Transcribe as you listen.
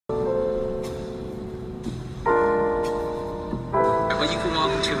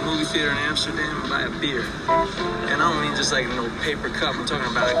theater in Amsterdam and buy a beer. And I don't mean just like an old paper cup, I'm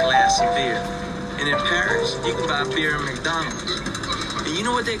talking about a glassy beer. And in Paris, you can buy beer at McDonald's. And you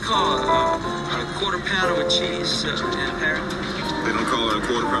know what they call a quarter pounder with cheese in Paris? They don't call it a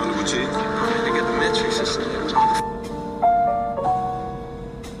quarter pounder with cheese? They got the metric system.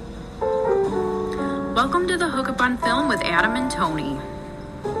 Welcome to the Hookup on Film with Adam and Tony.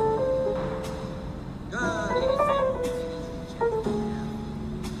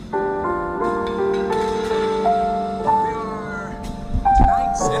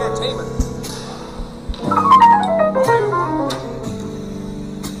 Tonight's entertainment.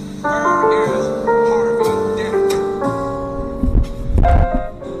 Where is Harvey Dent?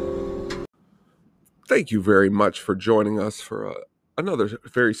 Thank you very much for joining us for another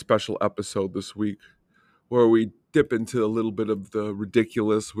very special episode this week, where we dip into a little bit of the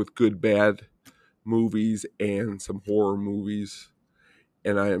ridiculous with good, bad movies and some horror movies.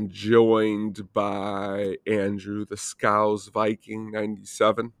 And I am joined by Andrew, the Scouse Viking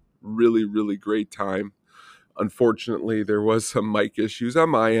 97. Really, really great time. Unfortunately, there was some mic issues on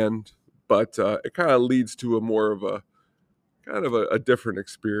my end, but it kind of leads to a different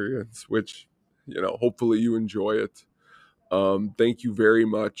experience, which, hopefully you enjoy it. Thank you very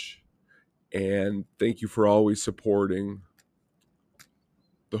much. And thank you for always supporting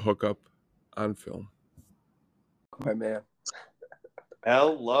the Hookup on Film. My man.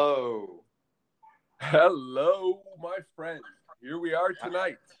 Hello. Hello, my friend. Here we are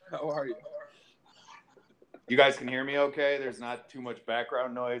tonight. How are you? You guys can hear me okay? There's not too much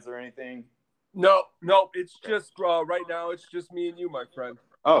background noise or anything? No, it's just, right now, it's just me and you, my friend.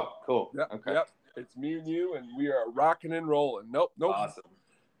 Oh, cool. Yep, Okay. Yep. It's me and you, and we are rocking and rolling. Nope. Awesome.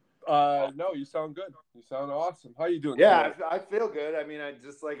 No, you sound good. You sound awesome. How you doing? Yeah, I feel good. I mean, I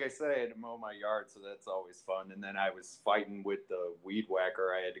said, I had to mow my yard, so that's always fun. And then I was fighting with the weed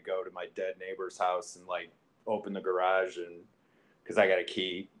whacker. I had to go to my dead neighbor's house and open the garage, and because I got a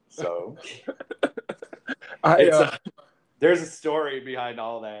key. So there's a story behind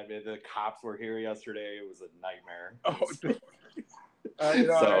all that. The cops were here yesterday. It was a nightmare.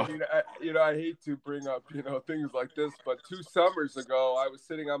 I hate to bring up, things like this, but 2 summers ago, I was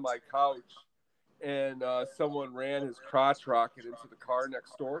sitting on my couch and someone ran his crotch rocket into the car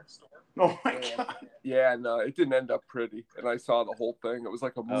next door. Oh my God. Yeah, and it didn't end up pretty. And I saw the whole thing. It was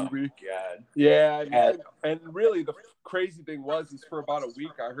like a movie. Oh God. Yeah. And really the crazy thing is for about a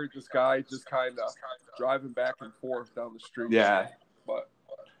week, I heard this guy just kind of driving back and forth down the street. Yeah. But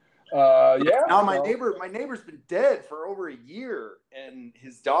Now my neighbor's been dead for over a year, and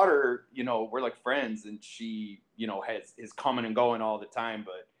his daughter, we're like friends, and she, is coming and going all the time,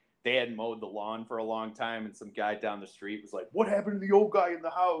 but they hadn't mowed the lawn for a long time, and some guy down the street was like, "What happened to the old guy in the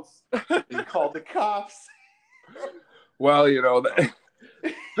house?" And he called the cops. Well,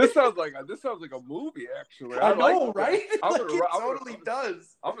 this sounds like a movie, actually. I know, right? It totally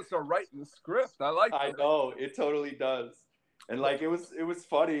does. I'm gonna start writing the script. I know it totally does. And it was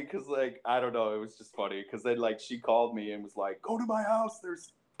funny because I don't know, it was just funny because then she called me and was like, "Go to my house,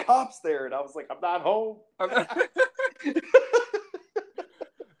 there's cops there," and I was like, "I'm not home."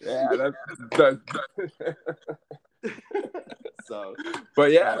 Yeah, that's so.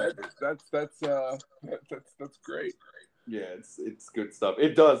 But yeah, that's great. Yeah, it's good stuff.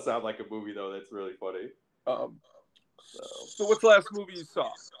 It does sound like a movie though. That's really funny. So what's the last movie you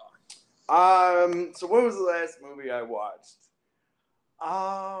saw? So what was the last movie I watched?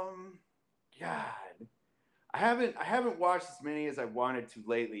 God, I haven't watched as many as I wanted to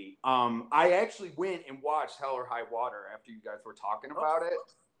lately. I actually went and watched Hell or High Water after you guys were talking about it.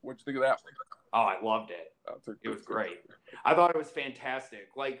 What'd you think of that one? Oh, I loved it. It was great. I thought it was fantastic.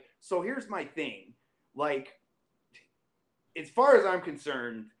 So here's my thing. As far as I'm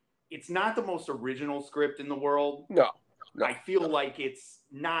concerned, it's not the most original script in the world. No. I feel like it's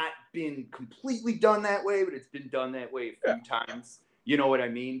not been completely done that way, but it's been done that way a few times. You know what I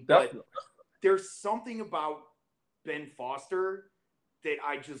mean? Definitely. But there's something about Ben Foster that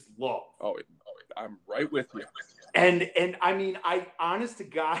I just love. Oh, I'm right with you. And I mean, I honest to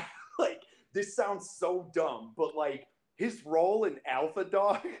God, this sounds so dumb, but his role in Alpha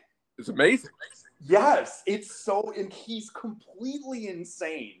Dog is amazing. Yes, it's so, and he's completely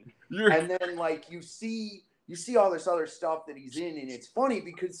insane. And then you see all this other stuff that he's in, and it's funny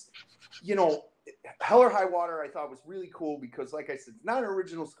because, Hell or High Water I thought was really cool because, like I said, it's not an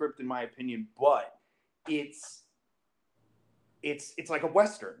original script in my opinion, but it's like a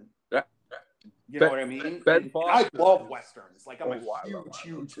Western. Yeah. You know what I mean? I love Westerns. I'm a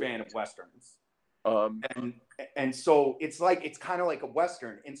huge fan of Westerns. And so it's kind of like a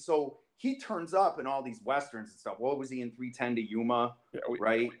Western. And so he turns up in all these Westerns and stuff. What was he in 310 to Yuma? Yeah,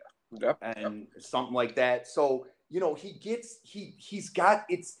 right? Yep. and something like that. So, he's got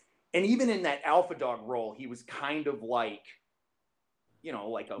and even in that Alpha Dog role, he was kind of like,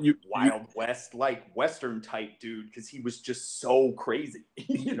 like a Wild West, like Western type dude, because he was just so crazy.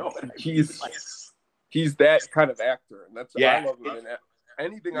 You know what I mean? He's that kind of actor, and that's I love him in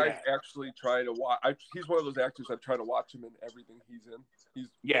anything. Yeah. I actually try to watch. He's one of those actors I try to watch him in everything he's in. He's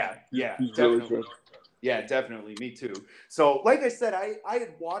definitely. really good. Yeah, definitely. Me too. So, like I said, I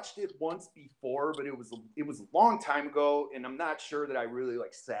had watched it once before, but it was a long time ago, and I'm not sure that I really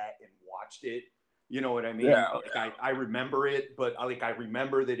like sat and watched it. You know what I mean? Yeah. Like, I remember it, but I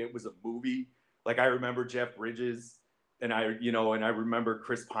remember that it was a movie. Like, I remember Jeff Bridges, and I remember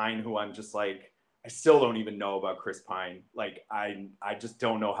Chris Pine, who I'm just like, I still don't even know about Chris Pine. Like, I just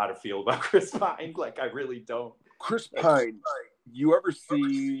don't know how to feel about Chris Pine. Like, I really don't. Chris Pine. You ever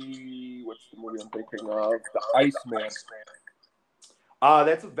see what's the movie I'm thinking of? The Iceman.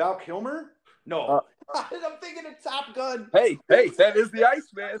 That's with Val Kilmer? No. I'm thinking of Top Gun. Hey, that is the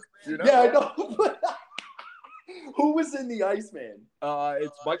Iceman. Yeah, I know. Who was in the Iceman?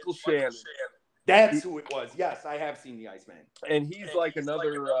 It's Michael Shannon. That's who it was. Yes, I have seen the Iceman. And he's like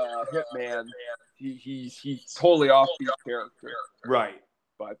another hitman. He's totally offbeat character. Right.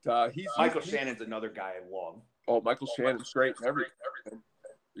 But Michael Shannon's another guy I love. Oh, Michael Shannon's great in everything.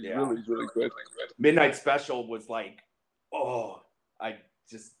 He's really, really good. Midnight Special was like,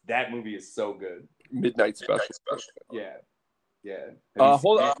 that movie is so good. Midnight Special. Yeah.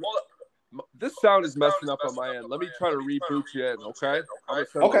 Hold on. This sound is messing up on my end. Let me try to reboot you in, okay?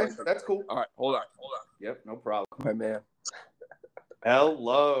 Okay, that's cool. All right, hold on. Yep, no problem. My man.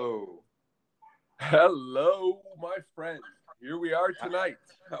 Hello, my friend. Here we are tonight.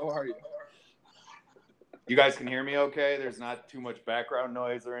 How are you? You guys can hear me okay? There's not too much background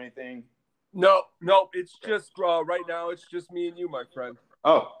noise or anything? No, it's just right now it's just me and you, my friend.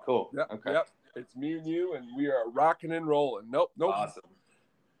 Oh, cool. Yep, okay. Yep. It's me and you, and we are rocking and rolling. Nope. Awesome.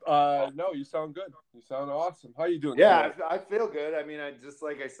 No, you sound good. You sound awesome. How you doing? Yeah, I feel good. I mean, I had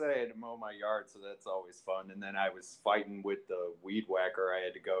to mow my yard, so that's always fun. And then I was fighting with the weed whacker. I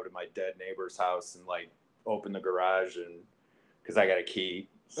had to go to my dead neighbor's house and like open the garage, and because I got a key.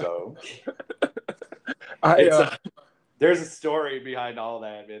 So there's a story behind all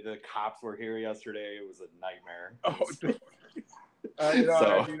that. Man. The cops were here yesterday. It was a nightmare.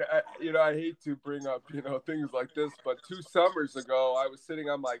 I hate to bring up, things like this, but 2 summers ago, I was sitting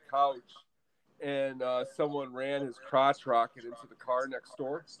on my couch and someone ran his crotch rocket into the car next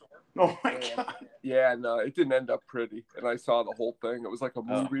door. Oh my God. Yeah, and it didn't end up pretty. And I saw the whole thing. It was like a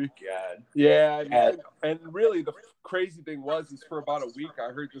movie. Oh, God. Yeah. And really the crazy thing is for about a week,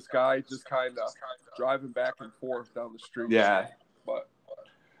 I heard this guy just kind of driving back and forth down the street. Yeah. But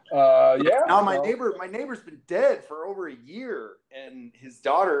Now my neighbor's been dead for over a year, and his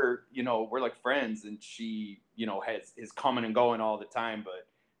daughter, we're like friends, and she, is coming and going all the time, but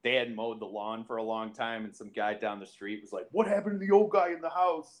they hadn't mowed the lawn for a long time, and some guy down the street was like, "What happened to the old guy in the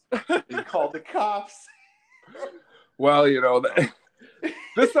house?" And he called the cops. Well,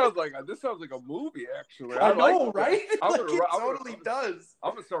 this sounds like a movie, actually. I know, right? It totally does.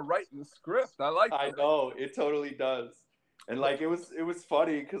 I'm gonna start writing the script. I know it totally does. And like it was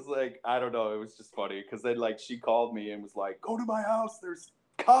funny because like I don't know, it was just funny because then like she called me and was like, "Go to my house, there's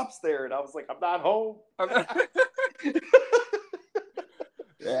cops there," and I was like, "I'm not home."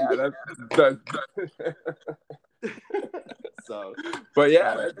 Yeah, that's so. But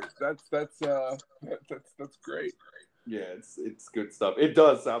yeah, that's great. Yeah, it's good stuff. It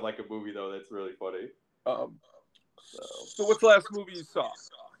does sound like a movie though. That's really funny. So what's the last movie you saw?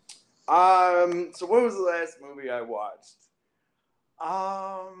 So what was the last movie I watched?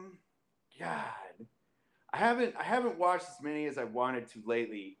 God, I haven't watched as many as I wanted to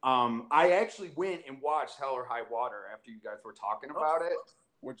lately. I actually went and watched Hell or High Water after you guys were talking about it.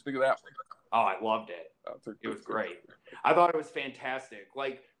 What'd you think of that one? Oh, I loved it. It was great. I thought it was fantastic.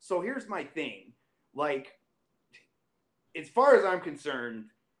 Like, so here's my thing. Like, as far as I'm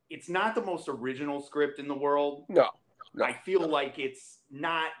concerned, it's not the most original script in the world. No. I feel like it's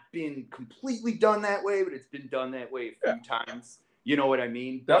not been completely done that way, but it's been done that way a few times. You know what I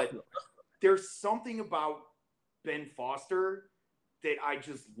mean? Definitely. But there's something about Ben Foster that I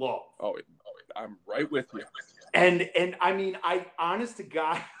just love. Oh, I'm right with you. And I mean, honest to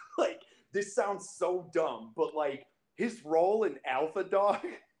God, like, this sounds so dumb, but like his role in Alpha Dog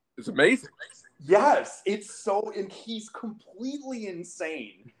is amazing. Yes, it's so, and he's completely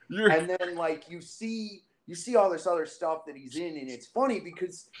insane. And then like you see all this other stuff that he's in, and it's funny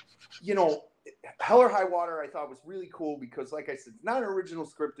because, Hell or High Water I thought was really cool because, like I said, it's not an original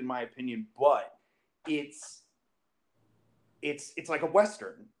script in my opinion, but it's like a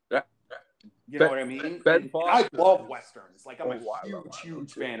Western. Yeah. You know what I mean? Ben And Foster. I love Westerns. Like, I'm Oh, a wow,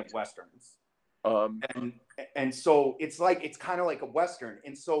 huge fan of Westerns. And so it's kind of like a Western.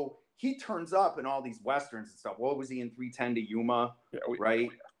 And so he turns up in all these Westerns and stuff. What was he in 310 to Yuma? Right?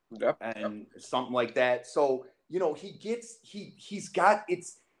 Yep. And something like that. So, you know, he's got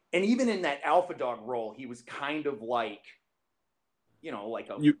and even in that Alpha Dog role, he was kind of like, you know, like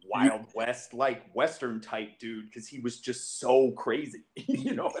a Wild West, like Western type dude, because he was just so crazy.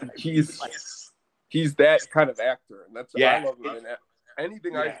 You know what I mean? He's that kind of actor, and that's I love him.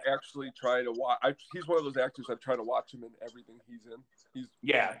 Anything I actually try to watch, he's one of those actors I try to watch him in everything he's in. He's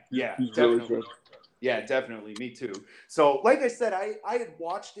definitely. really good. Yeah, definitely. Me too. So, like I said, I had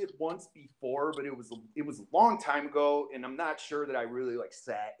watched it once before, but it was a long time ago, and I'm not sure that I really like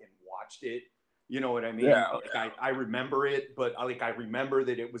sat and watched it. You know what I mean? Yeah. Like, I remember it, but I remember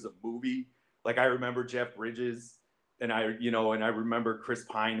that it was a movie. Like, I remember Jeff Bridges, and I remember Chris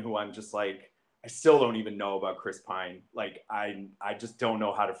Pine, who I'm just like, I still don't even know about Chris Pine. Like, I just don't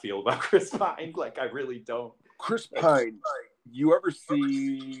know how to feel about Chris Pine. Like, I really don't. Chris Pine. You ever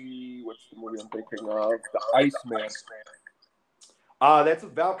see, what's the movie I'm thinking of? The Iceman. That's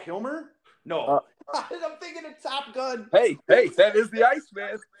with Val Kilmer? No. I'm thinking of Top Gun. Hey, that is the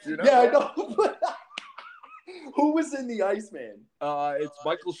Iceman. You know? Yeah, I know. Who was in the Iceman? It's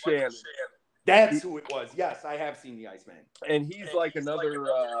Michael Shannon. That's who it was. Yes, I have seen the Iceman. And he's like another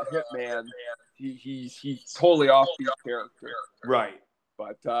hitman. He's totally offbeat character. Right.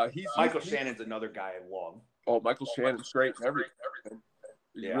 But Michael Shannon's another guy I love. Oh, Michael Shannon's great in everything.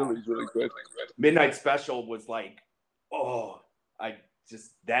 He's really good. Midnight Special was like,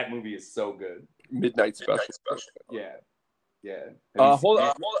 that movie is so good. Midnight Special. Yeah. Hold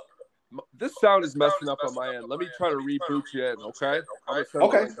on. This sound is messing up on my end. Let me try to reboot you in, okay?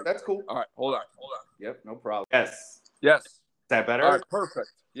 Okay, that's cool. All right, hold on. Yep, no problem. Yes. Is that better? All right, perfect.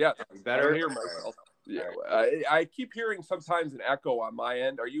 Yeah, better. I hear myself. Yeah, I keep hearing sometimes an echo on my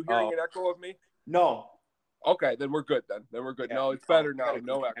end. Are you hearing an echo of me? No. Okay, then we're good. Yeah, no, it's better now.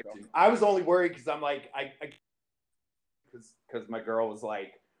 No echo. I was only worried because I'm like, because my girl was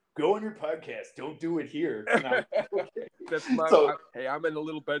like, go on your podcast. Don't do it here. Okay. That's I'm in a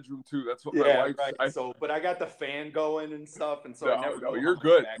little bedroom too. That's what my wife. Right. But I got the fan going and stuff, and so no, you're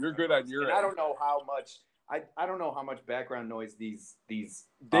good. You're good on your end. I don't know how much. I don't know how much background noise these they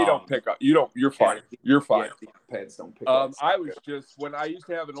don't pick up. You're fine. You're fine. Yeah, the pads don't pick up. I was just when I used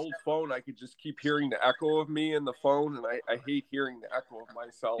to have an old phone, I could just keep hearing the echo of me in the phone, and I hate hearing the echo of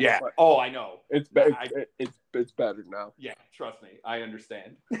myself. Yeah. I know. It's better now. Yeah, trust me, I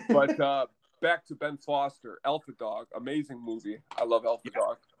understand. But back to Ben Foster, Alpha Dog, amazing movie. I love Alpha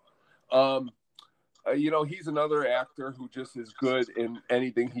Dog. He's another actor who just is good in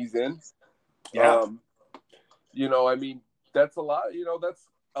anything he's in. Yeah. I mean, that's a lot. That's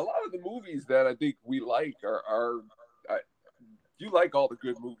a lot of the movies that I think we like are you like all the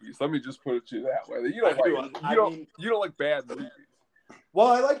good movies. Let me just put it to you that way. You don't like bad movies. Well,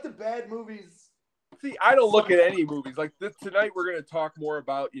 I like the bad movies. See, I don't look at any movies like this. Tonight we're going to talk more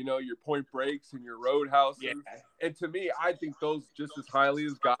about, your Point Breaks and your Roadhouse. Yeah. And to me, I think those just as highly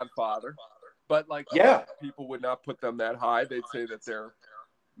as Godfather. But people would not put them that high. They'd say that they're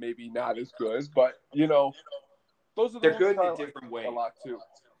maybe not as good. But those are they're good in a different way. A lot too.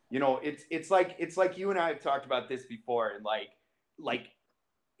 It's like you and I have talked about this before, and like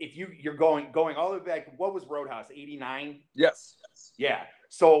if you're going all the way back, what was Roadhouse? 89? Yes. Yeah.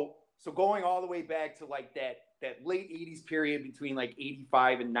 So going all the way back to like that late 80s period between like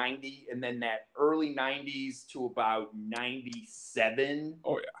 85 and 90, and then that early 90s to about 97.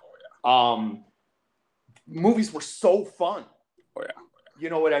 Oh yeah. Movies were so fun. Oh yeah. You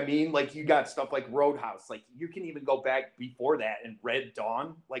know what I mean? Like, you got stuff like Roadhouse. Like, you can even go back before that and Red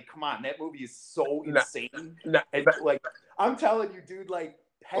Dawn. Like, come on, that movie is so insane. And, like, I'm telling you, dude, like,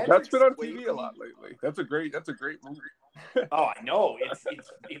 that's been on TV a lot lately. That's a great movie. Oh, I know.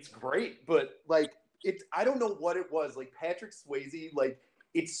 It's great, but like, I don't know what it was. Like, Patrick Swayze, like,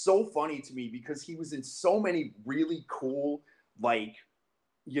 it's so funny to me because he was in so many really cool, like,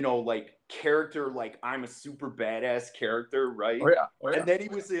 like character, like I'm a super badass character, right? Oh yeah. And then he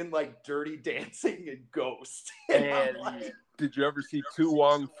was in like Dirty Dancing and Ghost. And did you ever see Tu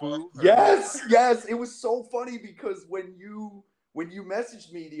Wong Fu? Yes. It was so funny because when you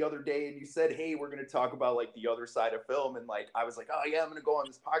messaged me the other day and you said, hey, we're going to talk about like the other side of film, and like I was like, oh yeah, I'm going to go on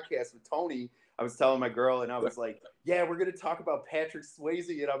this podcast with Tony. I was telling my girl, and I was like, yeah, we're going to talk about Patrick Swayze,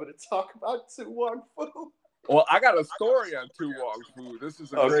 and I'm going to talk about Tu Wong Fu. Well, I got a story on Tu Wong Fu. This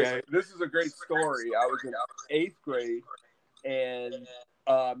is a great story. I was in 8th grade, and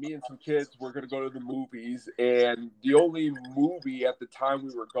me and some kids were going to go to the movies, and the only movie at the time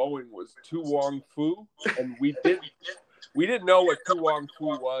we were going was Tu Wong Fu, and we didn't know what Tu Wong Fu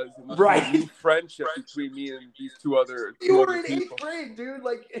was, and this was a new friendship between me and these two other You were in people. 8th grade, dude.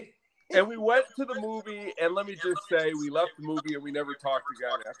 Like, and we went to the movie, and let me just say, we left the movie, and we never talked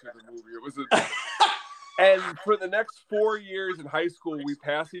again after the movie. It was and for the next 4 years in high school, we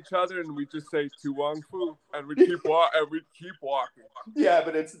pass each other, and we just say Tu Wong Fu, and we keep walking. Yeah,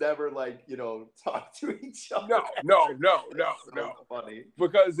 but it's never like, talk to each other. No. So funny.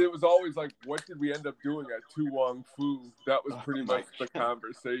 Because it was always like, what did we end up doing at Tu Wong Fu? That was pretty much the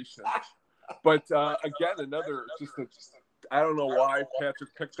conversation. But again, I don't know why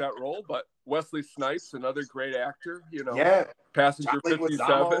Patrick picked that role, but Wesley Snipes, another great actor, Yeah. Passenger John 57,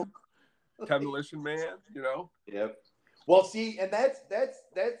 Leguizamo. Demolition Man, Yep. Well, see, and that's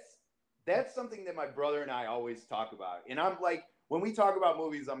something that my brother and I always talk about. And I'm like, when we talk about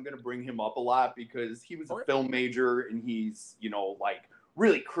movies, I'm going to bring him up a lot because he was a film major, and he's, like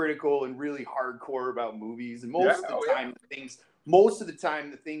really critical and really hardcore about movies. And most of the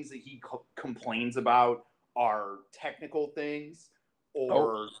time, the things that he complains about are technical things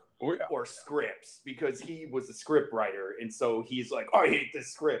or scripts, because he was a script writer, and so he's like, I hate this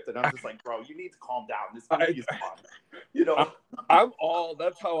script, and I'm just like, bro, you need to calm down. This movie is fun. I'm all,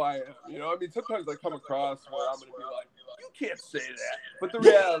 that's how I am. I mean, sometimes I come across where I'm going to be like, you can't say that, but the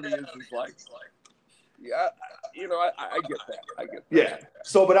reality is like, yeah, I get that. I get that. Yeah.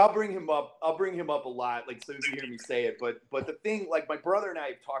 So, but I'll bring him up a lot, like, so you hear me say it. But the thing, like, my brother and I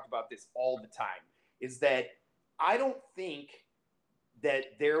have talked about this all the time, is that I don't think that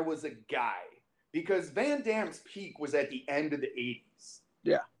there was a guy, because Van Damme's peak was at the end of the 80s.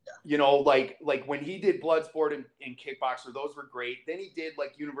 Yeah. Like when he did Bloodsport and Kickboxer, those were great. Then he did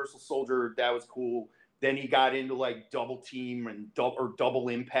like Universal Soldier, that was cool. Then he got into like Double Team and Double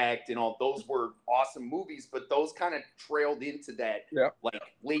Impact, and all those were awesome movies, but those kind of trailed into that like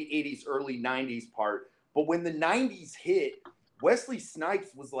late 80s, early 90s part. But when the 90s hit, Wesley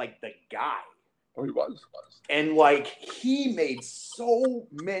Snipes was like the guy. Oh, he was. And like he made so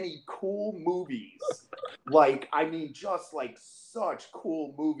many cool movies. Like, I mean, just like such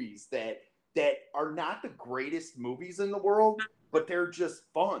cool movies that are not the greatest movies in the world, but they're just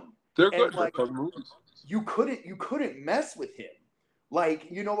fun. They're good. Like, they're fun movies. You couldn't mess with him. Like,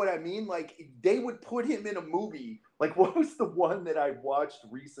 you know what I mean? Like, they would put him in a movie. Like, what was the one that I watched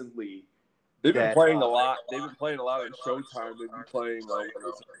recently? They've been playing a lot. They've been playing a lot on Showtime. They've been playing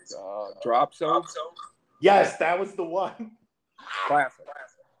Drop Zone. Yes, that was the one. Classic.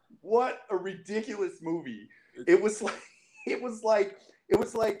 What a ridiculous movie! It was like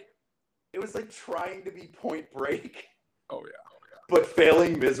trying to be Point Break. Oh yeah. But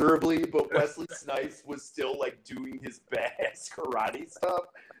failing miserably. But Wesley Snipes was still like doing his badass karate stuff.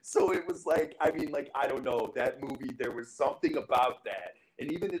 So it was like, I mean, like, I don't know, that movie. There was something about that.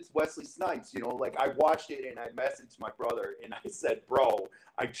 And even it's Wesley Snipes, like I watched it and I messaged my brother and I said, bro,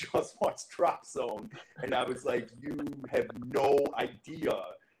 I just watched Drop Zone. And I was like, you have no idea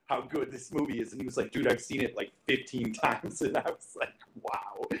how good this movie is. And he was like, dude, I've seen it like 15 times. And I was like,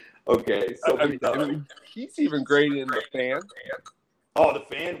 wow. Okay. So I mean, he's even great in The Fan. Oh, The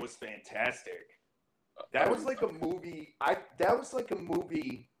Fan was fantastic. That was like a movie. I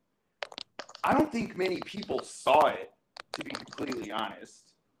don't think many people saw it, to be completely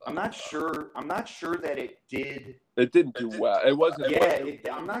honest. I'm not sure that it did. It didn't do well. It wasn't. Yeah,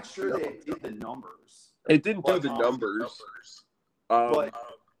 I'm not sure that it did the numbers. It didn't do the numbers.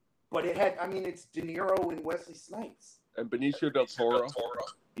 But it had. I mean, it's De Niro and Wesley Snipes and Benicio del Toro.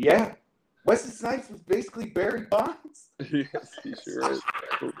 Yeah, Wesley Snipes was basically Barry Bonds. Yes, he sure is.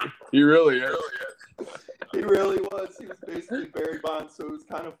 He really is. He really was. He was basically Barry Bonds, so it was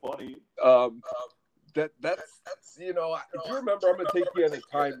kind of funny. That's if you remember, I'm gonna take you on a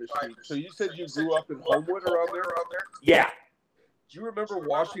time machine. So you said you grew up in Homewood around there? Yeah. Do you remember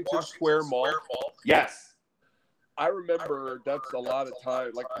Washington Square Mall? Yes. I remember that's a lot of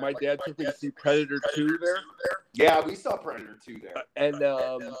time. Like my dad took me to see Predator 2 there. Yeah, we saw Predator 2 there. And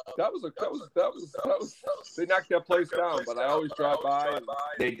that was they knocked that place down, but I always drive by. And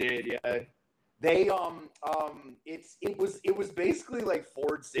they did, yeah. They it was basically like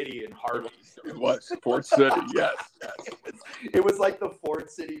Ford City in Harley's. It was Ford City, yes. It was like the Ford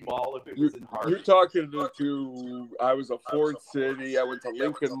City Mall if it was in Harley. You're talking to I was a Ford City. I went to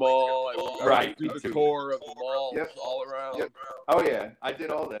Lincoln Mall. I went through the tour of the mall all around. Yep. Oh yeah, I did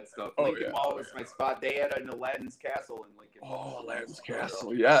all that stuff. Lincoln Mall was my spot. They had an Aladdin's Castle in Lincoln. Oh, Aladdin's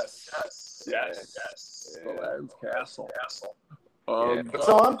Castle, yes. Aladdin's Castle.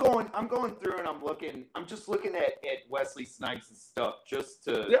 So I'm going through and I'm just looking at Wesley Snipes' stuff just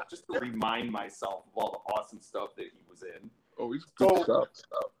to remind myself of all the awesome stuff that he was in. Oh, he's good stuff.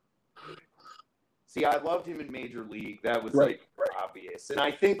 See, I loved him in Major League. That was obvious. And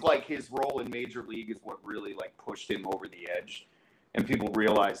I think like his role in Major League is what really like pushed him over the edge. And people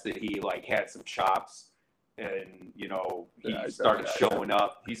realized that he like had some chops, and he started showing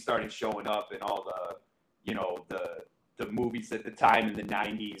up. He started showing up in all the movies at the time in the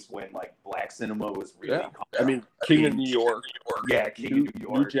 90s when like black cinema was really King of New York. Yeah, King of New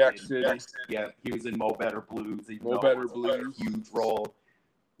York. New Jack City. Yeah, he was in Mo Better Blues. Blues. Huge role.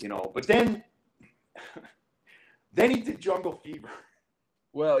 But then he did Jungle Fever.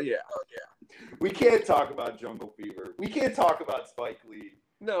 Well, yeah. We can't talk about Jungle Fever. We can't talk about Spike Lee.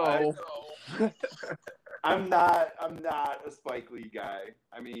 No. I'm not a Spike Lee guy.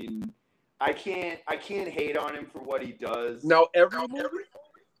 I mean, I can't hate on him for what he does. Now, every movie?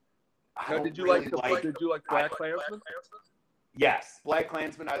 Did you like Black Klansman? Yes, Black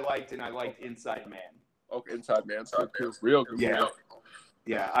Klansman I liked, and I liked Inside Man. Okay, Inside Man's good too. Real good. Yeah. Movie.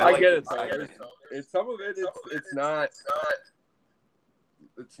 Yeah, I get it. Some of it,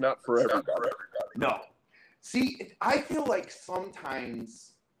 it's not for everybody. No. See, I feel like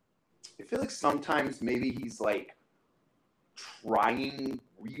sometimes maybe he's like trying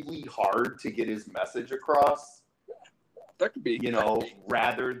really hard to get his message across. That could be.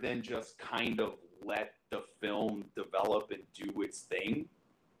 Rather than just kind of let the film develop and do its thing.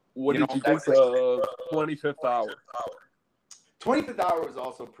 What did you think of 25th Hour? 25th Hour was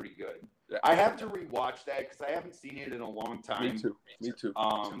also pretty good. Yeah. I have to rewatch that because I haven't seen it in a long time. Me too.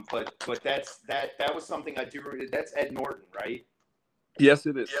 But that was something I do. That's Ed Norton, right? Yes,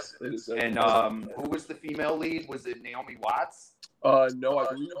 it is. And who was the female lead? Was it Naomi Watts? No, I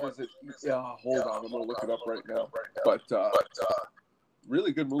believe it was it. Yeah, hold on, I'm gonna look it up right now. But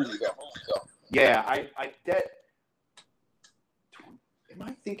really good movie though. Yeah, am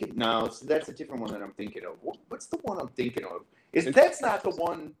I thinking? No, that's a different one that I'm thinking of. What's the one I'm thinking of? That's not the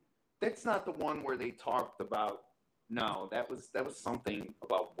one where they talked about. No, that was something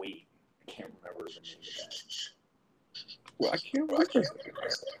about weight. I can't remember the name of that. Well, I can't remember.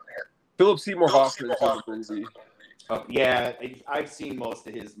 Philip Seymour Hoffman's in the movie. Yeah, I've seen most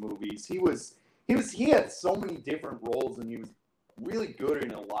of his movies. He had so many different roles, and he was really good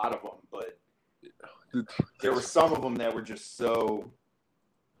in a lot of them. But there were some of them that were just so.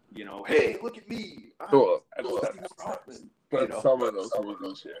 Hey, look at me. But some of those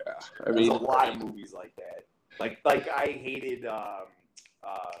movies, yeah. I mean, there's a lot of movies like that. Like I hated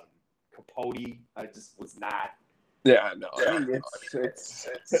Capote. I just was not. Yeah, no. I mean, it's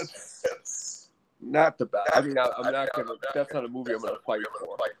not the best. I mean, I'm not gonna. That's not a movie I'm gonna fight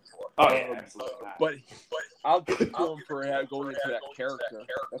for. Oh yeah, absolutely not. But I'll give it to him for going into that character.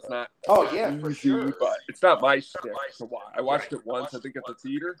 That's not. Oh yeah, easy, for sure. But it's not my shtick to watch. I watched it once, I think, at the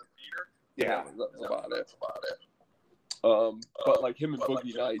theater. Yeah, that's about it. But like him and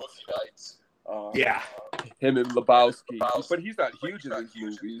Boogie Nights. Him and Lebowski, but he's not huge in these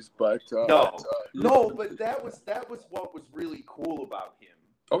movies. But no, but that was what was really cool about him.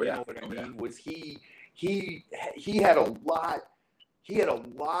 Oh yeah, you know what I mean? Was he had a lot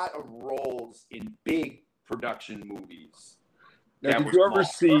of roles in big production movies. Now, did you ever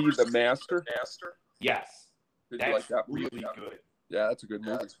see The Master? Yes, did you like that really movie? good. Yeah, that's a good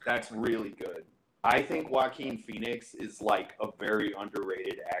movie. That's really good. I think Joaquin Phoenix is like a very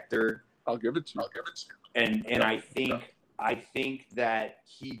underrated actor. I'll give it to you. And I think that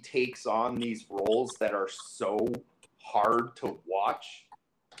he takes on these roles that are so hard to watch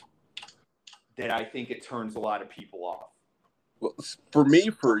that I think it turns a lot of people off. Well, for me,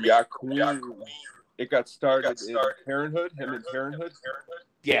 for Joaquin, it got started in Parenthood. Him in Parenthood.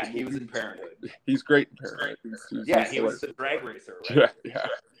 Yeah, he was in Parenthood. He's great in Parenthood. He was the drag racer, right? Yeah.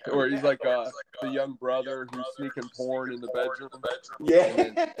 Or he's like the young brother who's sneaking porn in the bedroom.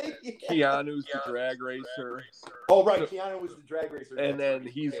 Yeah. Keanu's the drag racer. Oh, right. Keanu was the drag racer. And then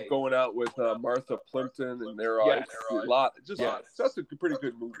he's going out with Martha Plimpton, and they're a lot. That's a pretty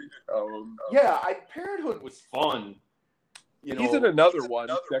good movie. Parenthood was fun. He's in another one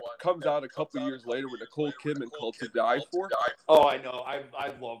that comes out a couple years later with Nicole Kidman called To Die For. Oh, I know. I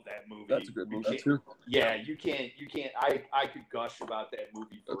love that movie. That's a good movie too. Yeah, you can't. I could gush about that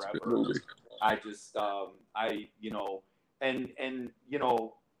movie forever. That's a good movie. I just,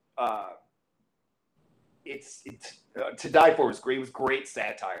 it's To Die For was great. It was great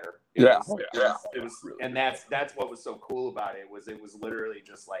satire. It was, and that's what was so cool about it. It was literally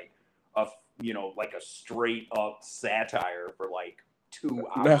just like a straight up satire for like 2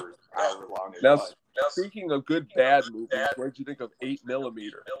 hours, however long it was. speaking of good bad movies, what did you think of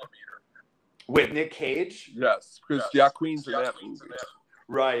 8mm? With Nick Cage? Yes, because Joaquin's in that movie.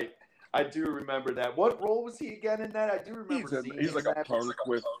 Right. I do remember that. What role was he again in that? I do remember seeing He's him like in a that. punk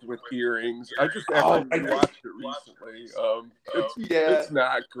with earrings. I just actually watched it recently. It's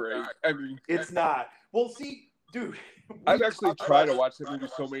not great. I mean, it's not. Well, see, dude, I've actually tried to watch that movie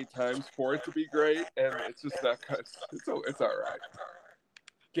so many times for it to be great, and it's just not good. It's all right.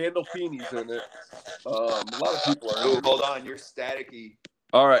 Gandolfini's in it. A lot of people are in it. Hold on, you're staticky.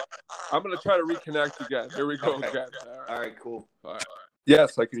 All right. I'm going to try to reconnect again. Here we go again. All right, cool. All right.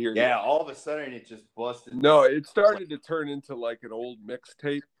 Yes, I can hear you. Yeah, all of a sudden it just busted. No, it started to turn into like an old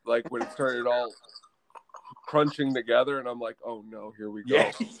mixtape, like when it started all crunching together, and I'm like, oh no, here we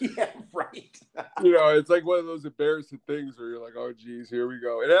go. Yeah, right. It's like one of those embarrassing things where you're like, oh geez, here we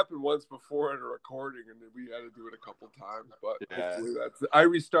go. It happened once before in a recording, and then we had to do it a couple times, but hopefully I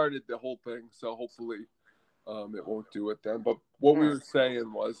restarted the whole thing, so hopefully it won't do it then. But what we were saying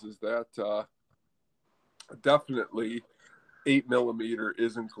is that definitely 8mm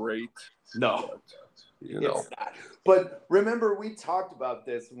isn't great. No, but, it's not. But remember, we talked about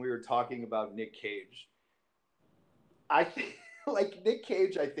this when we were talking about Nick Cage. I think, like, Nick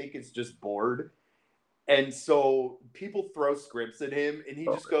Cage, I think, is just bored. And so people throw scripts at him, and he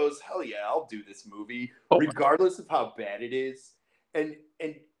just goes, hell yeah, I'll do this movie, regardless of how bad it is. And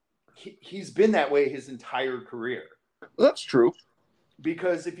he's been that way his entire career. That's true.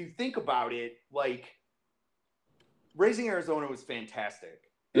 Because if you think about it, like, Raising Arizona was fantastic.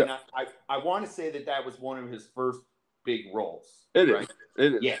 And I want to say that was one of his first big roles. It is.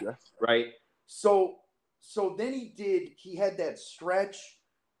 It is. Yeah. Right. So then he had that stretch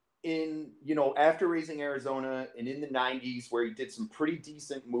in, after Raising Arizona and in the 90s where he did some pretty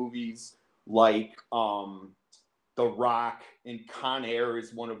decent movies like The Rock, and Con Air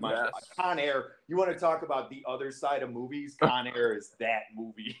is one of my Con Air. You want to talk about the other side of movies? Con Air is that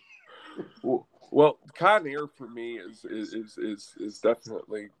movie. Well, Con Air for me is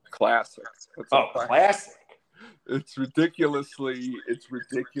definitely classic. Classic. It's ridiculous.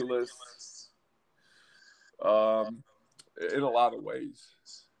 In a lot of ways.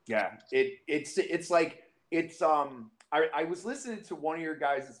 Yeah, it's like I was listening to one of your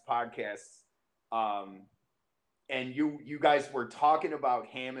guys' podcasts, and you guys were talking about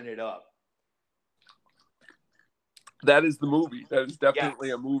hamming it up. That is the movie. That is definitely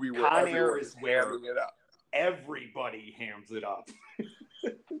a movie where Con Air is where hamming it up. Everybody hams it up.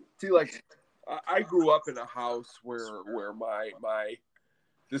 See, like, I grew up in a house where my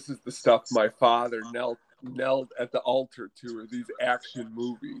this is the stuff my father knelt at the altar to, are these action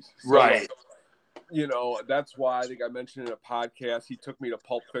movies. So, right. That's why I think I mentioned in a podcast, he took me to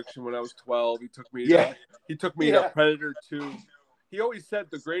Pulp Fiction when I was 12. He took me to Predator 2. He always said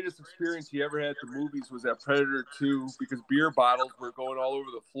the greatest experience he ever had at the movies was at Predator 2 because beer bottles were going all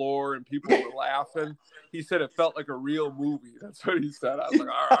over the floor and people were laughing. He said it felt like a real movie. That's what he said. I was like,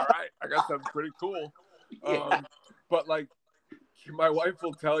 all right, I guess that's pretty cool. But like, my wife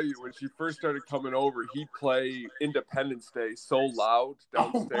will tell you when she first started coming over, he'd play Independence Day so loud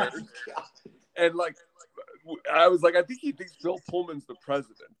downstairs. And like, I was like, I think he thinks Bill Pullman's the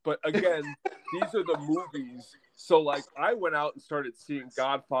president. But again, these are the movies. So like, I went out and started seeing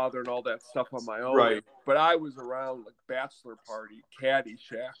Godfather and all that stuff on my own. Right. But I was around like Bachelor Party,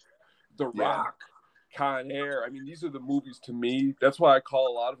 Caddyshack, The Rock, Con Air. I mean, these are the movies to me. That's why I call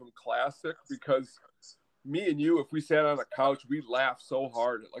a lot of them classic, because me and you, if we sat on a couch, we'd laugh so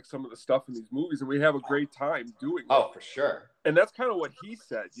hard at like some of the stuff in these movies, and we have a great time doing it. Oh, for sure. And that's kind of what he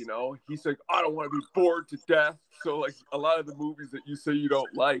said, He's like, I don't want to be bored to death. So like a lot of the movies that you say you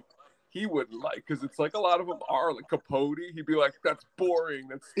don't like, he wouldn't like, because it's like a lot of them are like Capote. He'd be like, that's boring.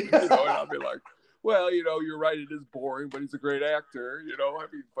 That's and I'll be like, well, you're right, it is boring, but he's a great actor. I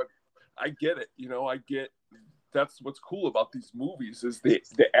mean, but I get it. I get that's what's cool about these movies is the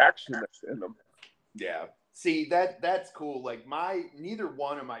action that's in them. Yeah. See, that's cool. Like neither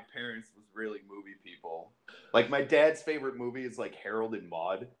one of my parents was really movie people. Like my dad's favorite movie is like Harold and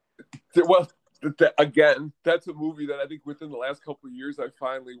Maude. Well, again, that's a movie that I think within the last couple of years I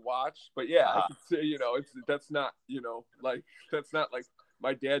finally watched. But yeah, I could say, that's not that's not like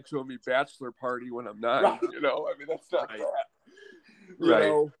my dad showing me Bachelor Party when I'm 9. Right. I mean, that's not that.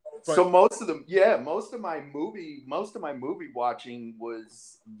 Right. So most of my movie watching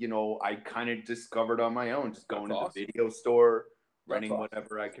was, I kind of discovered on my own, just going to the video store, renting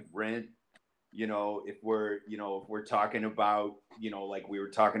whatever I could rent. If we're talking about, like we were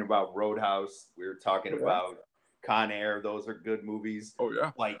talking about Roadhouse, we were talking about, Con Air. Those are good movies. Oh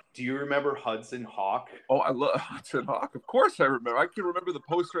yeah. Like, do you remember Hudson Hawk? Oh, I love Hudson Hawk. Of course I remember. I can remember the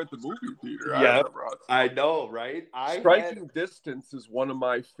poster at the movie theater. I Yeah, remember Hudson. I know, right? Striking Distance is one of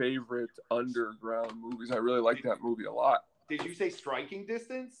my favorite underground movies. I really like that movie a lot. Did you say Striking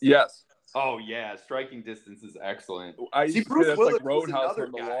Distance? Yes. Oh yeah, Striking Distance is excellent. I used to say that's like Roadhouse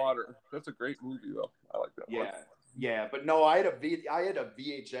on the guy. Water. That's a great movie though. I like that one. Yeah, but no, I had a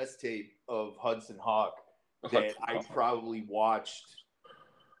VHS tape of Hudson Hawk that I probably watched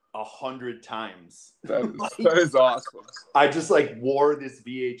 100 times. That is awesome. I just like wore this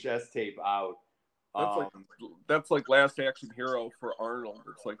VHS tape out. That's like Last Action Hero for Arnold.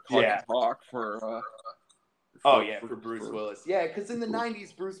 It's like Hudson Hawk for Bruce Willis. Yeah, because in the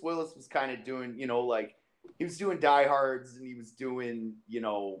 90s, Bruce Willis was kind of doing, like he was doing Die Hards and he was doing,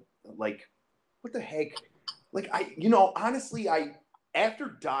 like what the heck? Like honestly,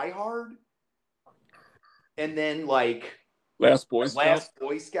 after Die Hard and then like Last Boy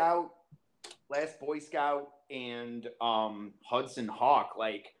Scout and Hudson Hawk,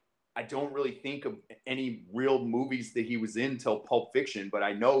 like I don't really think of any real movies that he was in till Pulp Fiction, but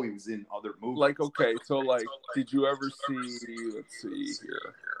I know he was in other movies. Like, okay, so like, did you ever see, let's see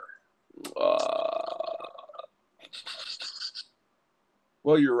here.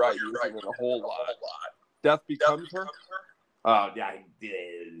 Well, you're right. You're right in a whole lot. Death Becomes Her? Oh, yeah, I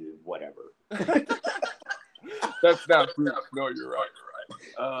did. Whatever. That's not Bruce. No, you're right.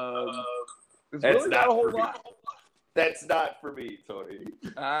 It's really not a whole lot. That's not for me, Tony.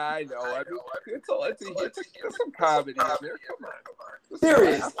 I know. I mean, it's some comedy in there. Come on. There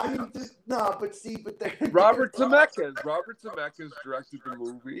is. I mean, Robert Zemeckis directed the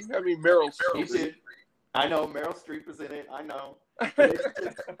movie. I mean, Meryl Streep. He did. I know Meryl Streep was in it. I know.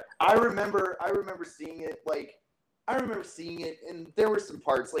 I remember seeing it. Like, and there were some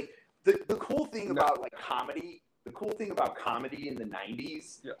parts. Like, the cool thing about like comedy. The cool thing about comedy in the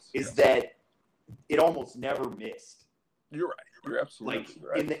 90s is that it almost never missed. You're right. You're absolutely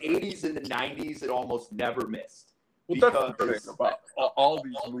right. In the 80s and the 90s, it almost never missed. Well, that's the thing about all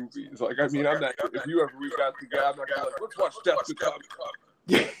these movies. Like, I mean, I'm not. If you ever we got together, I'm not gonna like, let's watch Death Becomes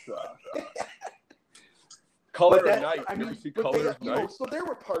Her. Color of Night. I mean, you see Color of Night? So there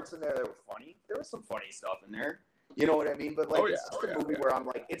were parts in there that were funny. There was some funny stuff in there. You know what I mean? But like, it's just a movie where I'm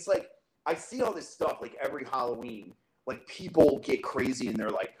like, it's like I see all this stuff like every Halloween. Like people get crazy and they're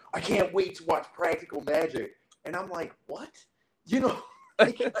like, I can't wait to watch Practical Magic. And I'm like, what?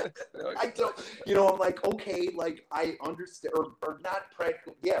 Like, I don't, I'm like, okay, like I understand, or not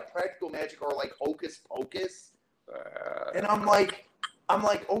Practical, Practical Magic or like Hocus Pocus. And I'm like,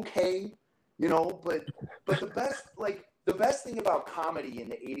 okay, but the best thing about comedy in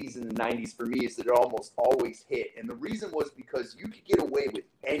the 80s and the 90s for me is that it almost always hit. And the reason was because you could get away with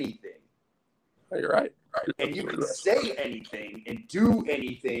anything. Oh, you're right. And you could say anything and do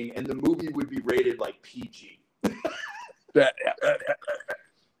anything, and the movie would be rated like PG.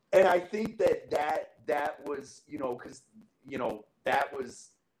 And I think that was, because, that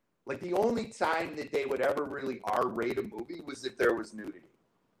was like the only time that they would ever really R-rate a movie was if there was nudity.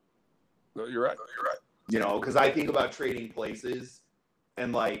 No, you're right. Because I think about Trading Places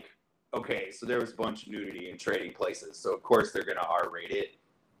and like, okay, so there was a bunch of nudity in Trading Places. So, of course, they're going to R-rate it.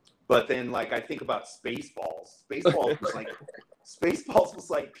 But then, like, I think about Spaceballs. Spaceballs was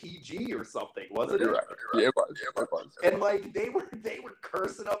like PG or something, wasn't it? Right. Yeah, it was. And like they were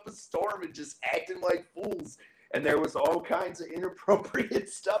cursing up a storm and just acting like fools. And there was all kinds of inappropriate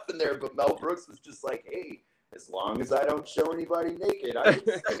stuff in there. But Mel Brooks was just like, hey, as long as I don't show anybody naked, I can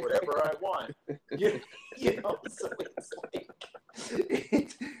say whatever I want. So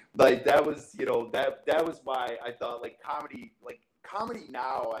it's like that was, that was why I thought like comedy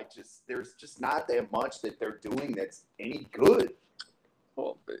now, there's just not that much that they're doing that's any good.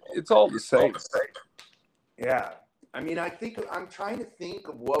 Well, it's all the same. Yeah. I mean, I'm trying to think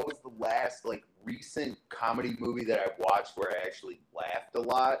of what was the last like recent comedy movie that I watched where I actually laughed a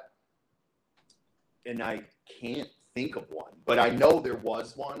lot. And I can't think of one, but I know there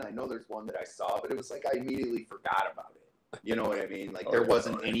was one. I know there's one that I saw, but it was like I immediately forgot about it. You know what I mean? Like there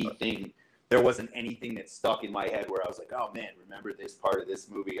wasn't anything that stuck in my head where I was like, oh man, remember this part of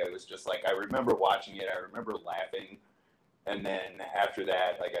this movie? I was just like, I remember watching it. I remember laughing. And then after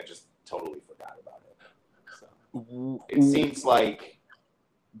that, like, I just totally forgot about it. So it seems like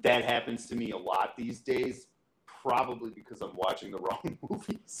that happens to me a lot these days, probably because I'm watching the wrong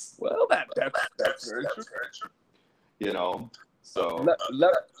movies. Well, that's very true. So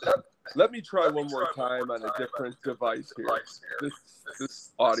let me try one more time on a different device here. This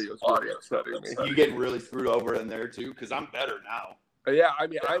audio is really upsetting me. You getting really screwed over in there too, because I'm better now. Yeah, I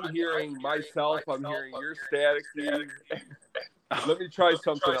mean, I'm hearing myself. I'm hearing your staticky. Let me try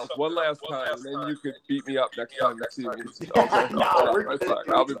something else one last time, and then you could beat me up next time this evening. Okay.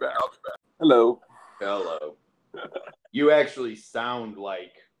 I'll be back. Hello. Hello. You actually sound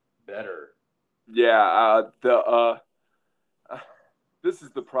like better. Yeah. This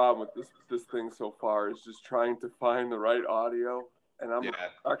is the problem with this thing so far is just trying to find the right audio, and I'm a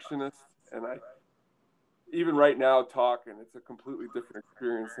perfectionist, and even right now talking, it's a completely different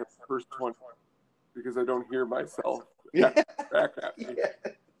experience than the first 20 because I don't hear myself back at me.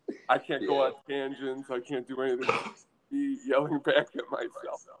 I can't go on tangents. I can't do anything. Be yelling back at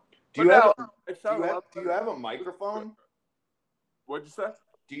myself. Do you have a microphone? What'd you say?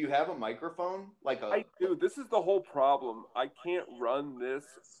 Do you have a microphone? I do. This is the whole problem. I can't run this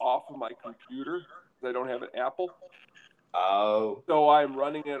off of my computer because I don't have an Apple. Oh. So I'm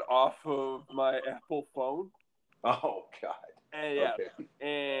running it off of my Apple phone. Oh God. And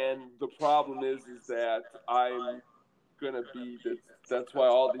and the problem is that I'm gonna be that's why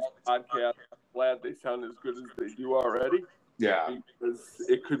all these podcasts, I'm glad they sound as good as they do already. Yeah. Because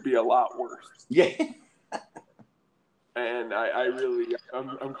it could be a lot worse. Yeah. And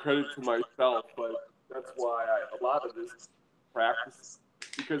I'm credit to myself, but that's why a lot of this practice,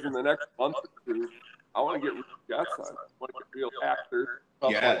 because in the next month or two, I want to get real guests on. I want to get real actors.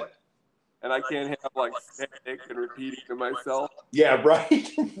 Yeah. And I can't have like static and repeating to myself. Yeah, right.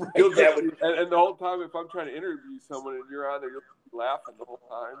 And the whole time, if I'm trying to interview someone and you're on there, you'll be laughing the whole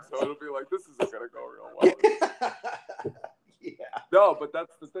time. So it'll be like, this isn't going to go real well. Yeah. No, but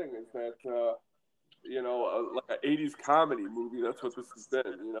that's the thing is that, like an 80s comedy movie, that's what this has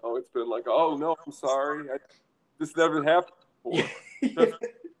been. It's been like, oh, no, I'm sorry. This never happened before.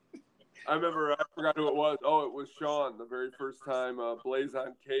 I remember, I forgot who it was. Oh, it was Sean the very first time Blaze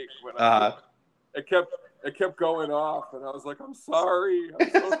on Cake. When it kept going off, and I was like, I'm sorry.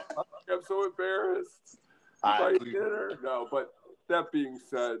 I'm so embarrassed. No, but that being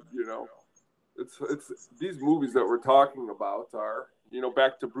said, it's these movies that we're talking about are,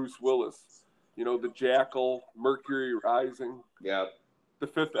 back to Bruce Willis, The Jackal, Mercury Rising, The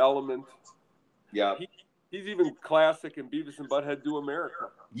Fifth Element. Yeah. He's even classic in Beavis and Butthead Do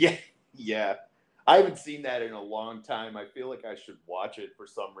America. Yeah. Yeah. I haven't seen that in a long time. I feel like I should watch it for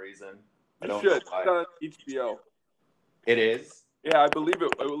some reason. You should. It's on HBO. It is? Yeah, I believe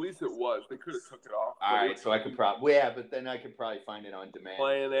it. At least it was. They could have took it off. All right, so I could probably... Yeah, but then I could probably find it on demand.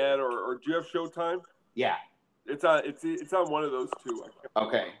 Playing that, or do you have Showtime? Yeah. It's on one of those two.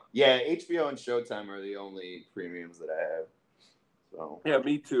 Okay. Yeah, HBO and Showtime are the only premiums that I have. So. Yeah,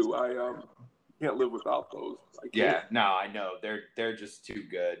 me too. I can't live without those. Yeah, no, I know. They're just too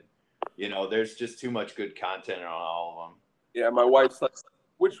good. There's just too much good content on all of them. Yeah, my wife's like,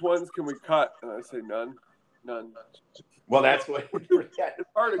 which ones can we cut? And I say none. Well, that's what... It's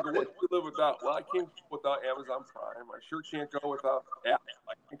hard to go, what do we live without? Well, I can't go without Amazon Prime. I sure can't go without Apple.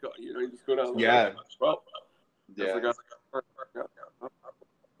 I can't go, you just go down the road. Well, yeah.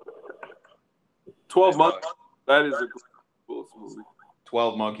 12 Monkeys. That is a cool movie.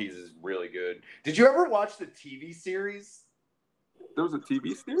 12 Monkeys is really good. Did you ever watch the TV series? There was a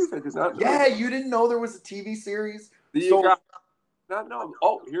TV series? I did not know. Yeah, you didn't know there was a TV series?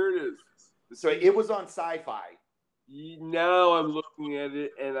 Oh, here it is. So it was on Sci-Fi. Now I'm looking at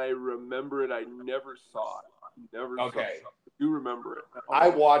it, and I remember it. I never saw it. Saw it. I do remember it. I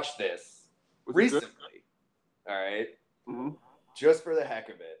watched this recently. All right? Mm-hmm. Just for the heck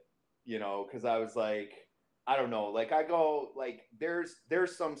of it. Because I was like, I don't know. Like, I go, like, there's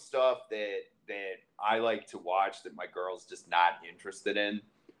some stuff that I like to watch that my girl's just not interested in.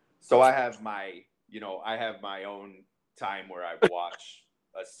 So I have my own time where I watch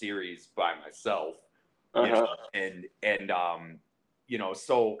a series by myself.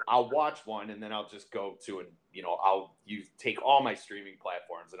 So I'll watch one and then I'll just go to I'll take all my streaming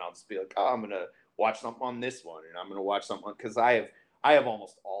platforms and I'll just be like, oh, I'm going to watch something on this one and I'm going to watch something because I have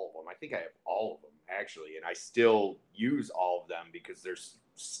almost all of them. I think I have all of them actually. And I still use all of them because there's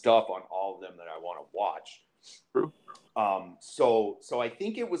stuff on all of them that I want to watch. True. So I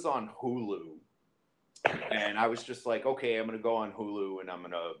think it was on Hulu. And I was just like, okay, I'm going to go on Hulu and I'm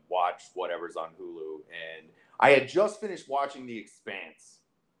going to watch whatever's on Hulu. And I had just finished watching The Expanse.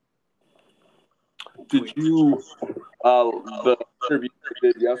 Did you, the interview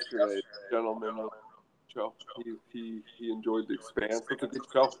we did yesterday, gentleman on the show, he enjoyed The Expanse. It's a good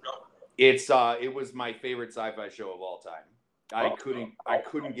show. It was my favorite sci-fi show of all time. I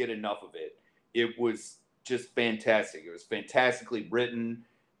couldn't get enough of it. It was just fantastic. It was fantastically written,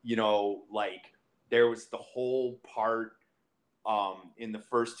 like, there was the whole part in the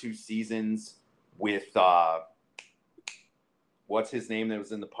first two seasons with what's his name that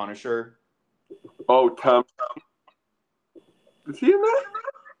was in The Punisher? Oh, Tom. Is he in that?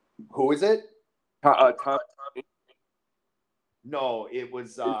 Who is it? Tom. No, it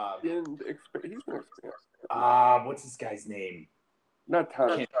was He's in Expanse. what's this guy's name? Not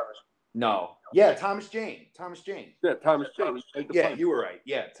Thomas. No. Yeah, Thomas Jane. Thomas Jane. Yeah, Thomas Jane. Yeah, you were right.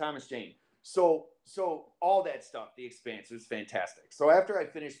 Yeah, Thomas Jane. So all that stuff, The Expanse, was fantastic. So after I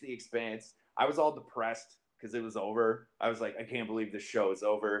finished The Expanse, I was all depressed because it was over. I was like, I can't believe this show is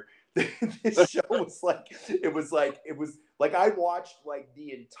over. This show was like I watched like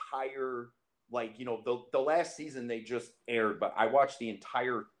the entire, like, you know, the last season they just aired, but I watched the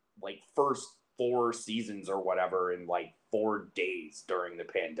entire like first 4 seasons or whatever in like 4 days during the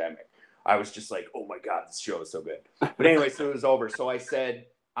pandemic. I was just like, oh my God, this show is so good. But anyway, so it was over. So I said,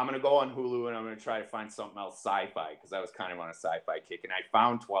 I'm going to go on Hulu and I'm going to try to find something else sci-fi, because I was kind of on a sci-fi kick, and I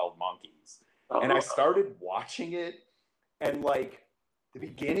found 12 Monkeys. And I started watching it, and like the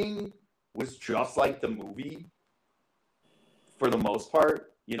beginning was just like the movie for the most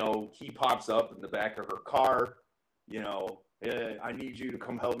part. You know, he pops up in the back of her car, you know, I need you to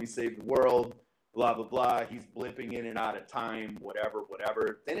come help me save the world, blah, blah, blah. He's blipping in and out of time, whatever.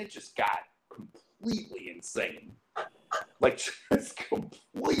 Then it just got completely insane. Like, just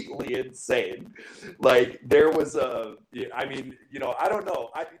completely insane. Like, there was I mean, you know, I don't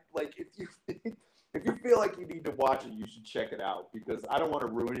know. Like, if you feel like you need to watch it, you should check it out, because I don't want to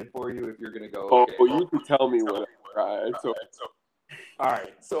ruin it for you if you're going to go. Oh, okay, well, you can tell me what. All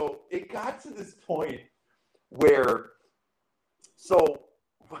right. So it got to this point where,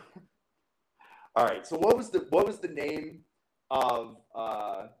 all right. So what was the name of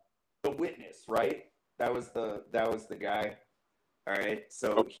the witness, right? That was the guy. All right.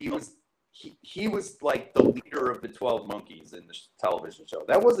 So he was like the leader of the 12 Monkeys in the television show.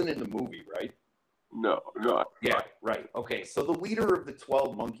 That wasn't in the movie, right? No. Yeah, right. Okay. So the leader of the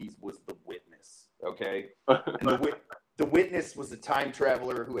 12 Monkeys was the witness. Okay. And the witness was a time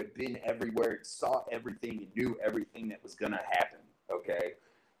traveler who had been everywhere, saw everything, and knew everything that was going to happen. Okay.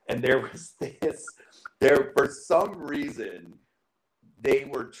 And there was for some reason, they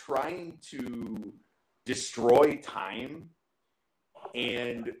were trying to destroy time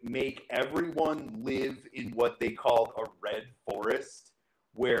and make everyone live in what they called a red forest,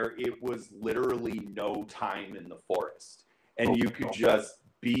 where it was literally no time in the forest. And you could just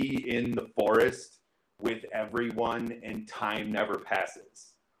be in the forest with everyone and time never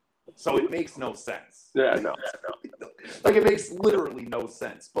passes. So it makes no sense. Yeah, no. Like, it makes literally no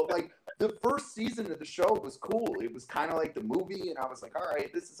sense. But like, the first season of the show was cool. It was kind of like the movie, and I was like, all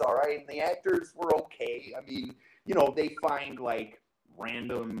right, this is all right. And the actors were okay. I mean, you know, they find like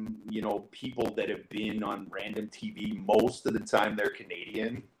random, you know, people that have been on random TV. Most of the time they're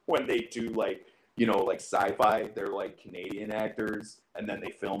Canadian. When they do like, you know, like sci-fi, they're like Canadian actors, and then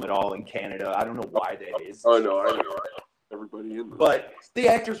they film it all in Canada. I don't know why that is. Oh, no, I know. Everybody in there. But the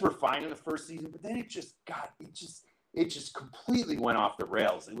actors were fine in the first season, but then it just completely went off the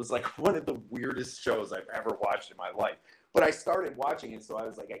rails. It was like one of the weirdest shows I've ever watched in my life. But I started watching it, so I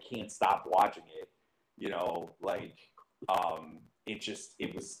was like, I can't stop watching it. You know, like,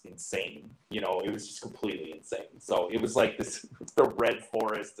 it was insane. You know, it was just completely insane. So it was like this, the red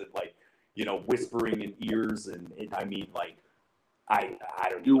forest, and like, you know, whispering in ears, and I mean, like, I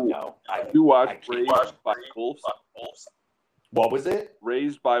don't even know. You watched Raised by Wolves? What was it?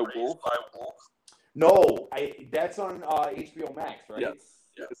 Raised by Wolves? No, that's on HBO Max, right? Yes.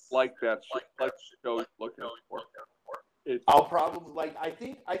 It's like that. Like the show you're looking for. I'll probably I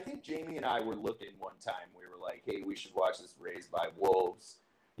think Jamie and I were looking one time. We were like, hey, we should watch this Raised by Wolves,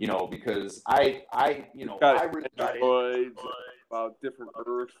 you know, because I really got it. About different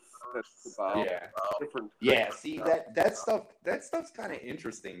Earths. That's about different. Yeah, see that stuff's kind of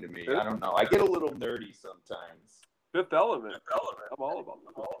interesting to me. I don't know. I get a little nerdy sometimes. Fifth Element. I'm all about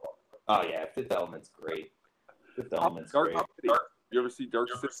that. Oh yeah, Fifth Element's great. Fifth Element's great. City. You ever see Dark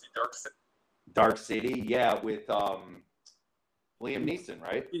City? Dark City, yeah, with Liam Neeson,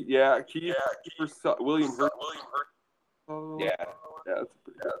 right? Yeah, William Hurt. Yeah. That's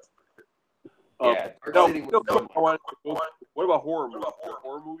pretty good. Yeah, Dark City was what about horror movies?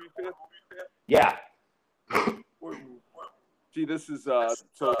 Horror movie fan? Yeah. See, this is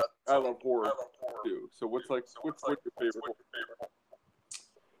so I love horror too. So what's your favorite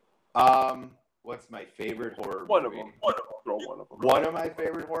horror? What's my favorite horror one movie? Throw one of them. One of my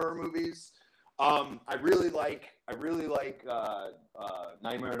favorite horror movies. I really like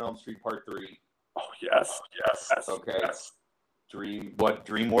Nightmare on Elm Street Part 3. Oh yes. Okay. Yes. Dream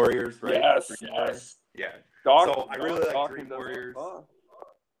Warriors, right? Yes. Dream Warriors? Yeah. So I really like Dream Warriors.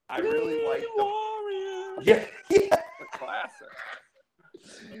 I really like Warriors. Yeah. classic.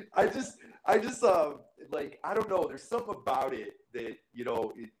 I just like, I don't know. There's something about it that, you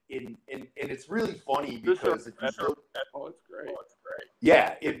know, and it's really funny because if you look, it's great.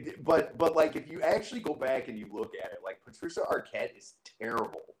 yeah, but like if you actually go back and you look at it, like Patricia Arquette is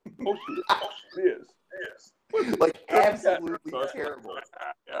terrible. Oh, she is. Like absolutely terrible.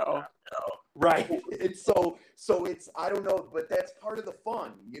 Yeah. Right. It's so it's, I don't know, but that's part of the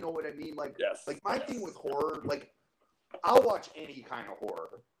fun. You know what I mean? Like, Yes. like my thing with horror, like I'll watch any kind of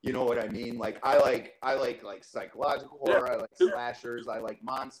horror. You know what I mean? Like I like psychological horror. Yeah. I like slashers. I like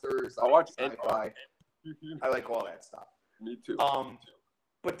monsters. I watch like sci-fi. I like all that stuff. Me too.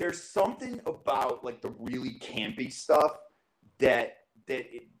 But there's something about like the really campy stuff that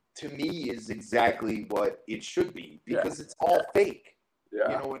to me is exactly what it should be, because it's all fake.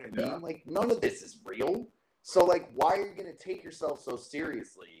 Yeah. You know what I mean? Like none of this is real. So like, why are you gonna take yourself so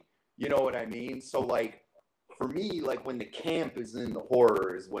seriously? You know what I mean? So like, for me, like when the camp is in the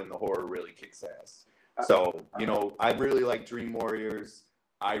horror is when the horror really kicks ass. So, you know, I really like Dream Warriors.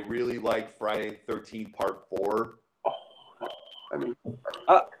 I really like Friday the 13th Part 4. I mean,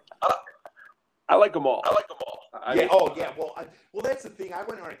 I like them all. Well, that's the thing. I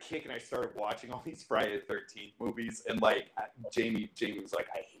went on a kick and I started watching all these Friday the 13th movies, and like Jamie was like,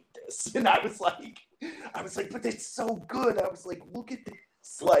 I hate this, and I was like, but it's so good. I was like, look at this.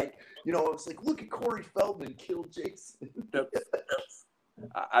 Like, you know, I was like, look at Corey Feldman kill Jason.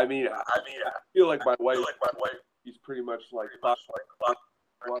 I mean, I feel like my wife. He's pretty much like watch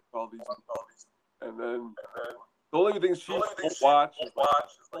all these, and then the only thing she won't watch is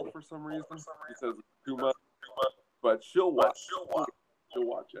like, for some reason. She says it's too much, but she'll watch. She'll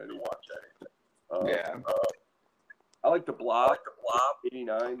watch anything. I like the Blob.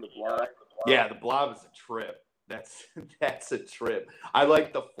 89. The Blob. Yeah, the Blob is a trip. That's a trip. I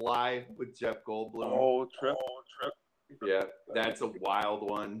like The Fly with Jeff Goldblum. Oh, trip. Yeah, that's a wild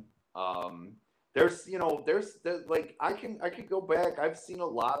one. There's like I could go back. I've seen a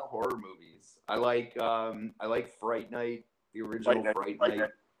lot of horror movies. I like Fright Night, the original Fright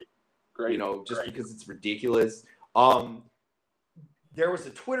Night. Great. You know, just because it's ridiculous. There was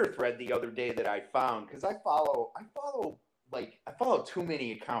a Twitter thread the other day that I found, because I follow too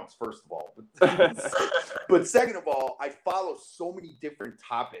many accounts, first of all, but second of all, I follow so many different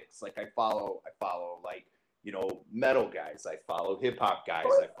topics. Like I follow like, you know, metal guys, I follow hip hop guys,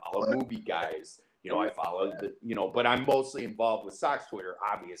 I follow movie guys, you know, I follow but I'm mostly involved with Sox Twitter,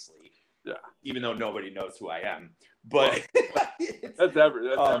 obviously. Yeah. Even though nobody knows who I am, but that's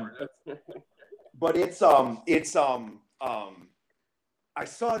ever. But it's I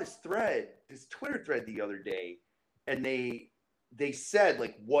saw this Twitter thread the other day, and they said,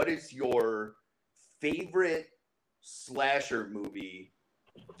 like, what is your favorite slasher movie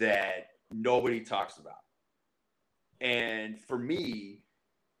that nobody talks about? And for me,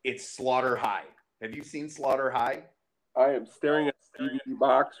 it's Slaughter High. Have you seen Slaughter High? I am staring at the DVD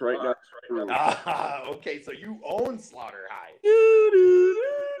box right now. Okay, so you own Slaughter High.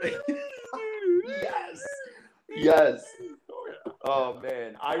 Yes. Oh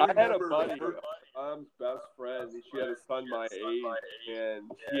man, I had a buddy, mom's best friend. She had a son my age, and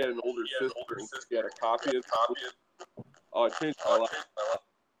he had an older sister, and she had a copy of it. Oh, it changed my life.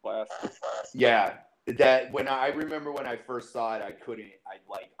 Classic. Yeah, that when I remember when I first saw it, I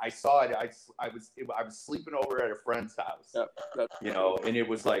saw it. I was sleeping over at a friend's house. Yep, you know, and it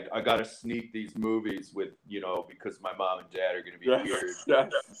was like, I gotta sneak these movies with, you know, because my mom and dad are gonna be weird.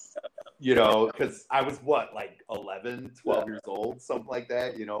 Yes. You know, because I was like 11, 12 years old, something like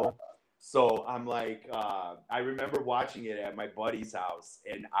that, you know. So I'm like, I remember watching it at my buddy's house,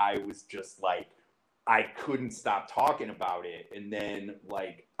 and I was just like, I couldn't stop talking about it. And then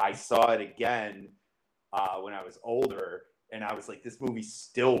like I saw it again when I was older, and I was like, this movie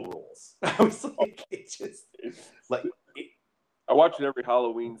still rules. I was like, I watch it every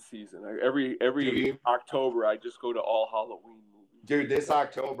Halloween season. Every October, I just go to all Halloween movies. Dude, this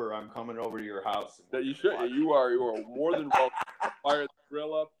October, I'm coming over to your house. That you should. You are more than welcome. Fire the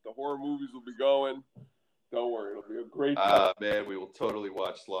grill up. The horror movies will be going. Don't worry, it'll be a great time. Man, we will totally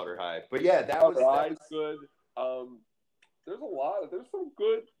watch Slaughter High. But yeah, that was good. There's some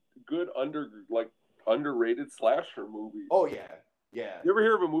good underrated slasher movies. Oh yeah. You ever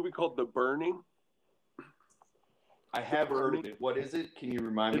hear of a movie called The Burning? I have heard of it. What is it? Can you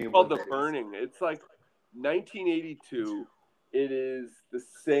remind me? It's called The Burning. It's like 1982. It is the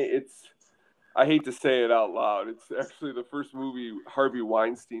same. I hate to say it out loud. It's actually the first movie Harvey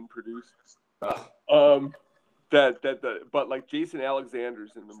Weinstein produced. But like Jason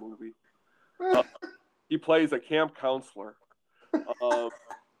Alexander's in the movie. He plays a camp counselor.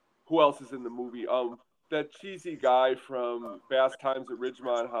 Who else is in the movie? that cheesy guy from Fast Times at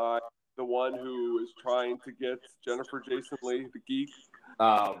Ridgemont High, the one who is trying to get Jennifer Jason Leigh, the geek.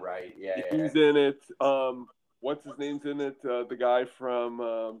 Oh, right. Yeah. He's in it. What's his name's in it? The guy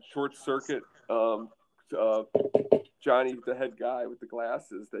from Short Circuit. Johnny, the head guy with the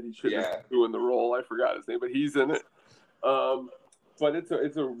glasses that he shouldn't have been doing the role. I forgot his name, but he's in it. But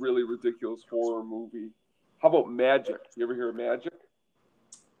it's a really ridiculous horror movie. How about Magic? You ever hear of Magic?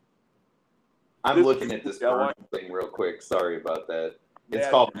 I'm looking at this thing real quick. Sorry about that. It's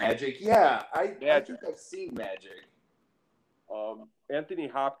called Magic. Yeah, I think I've seen Magic. Anthony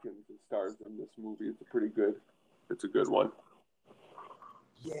Hopkins stars in this movie. It's a good one.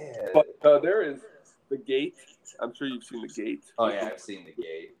 Yeah. But there is The Gate. I'm sure you've seen The Gate. Oh yeah, I've seen The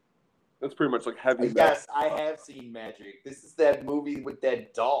Gate. That's pretty much like heavy metal. Yes, I have seen Magic. This is that movie with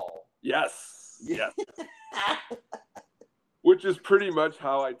that doll. Yes. Yes. Which is pretty much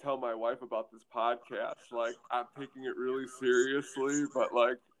how I tell my wife about this podcast. Like, I'm taking it really seriously, but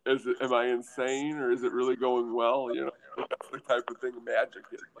like, am I insane or is it really going well? You know, that's the type of thing Magic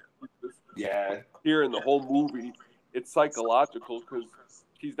is. Like, here in the whole movie, it's psychological because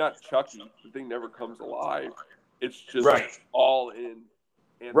he's not Chucky. The thing never comes alive. It's just all in.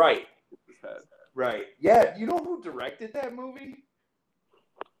 And his head. Right. Yeah. You know who directed that movie?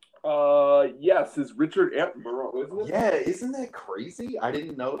 Yes, it's Richard Attenborough, isn't it? Yeah, isn't that crazy? I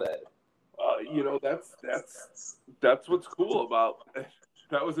didn't know that. You know, that's what's cool about.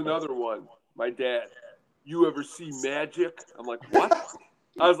 That was another one. My dad. You ever see Magic? I'm like, what?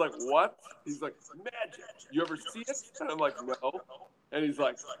 I was like, what? He's like, Magic. You ever see it? And I'm like, no. And he's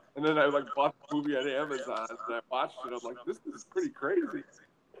like, and then I like bought the movie on Amazon and I watched it. I'm like, this is pretty crazy.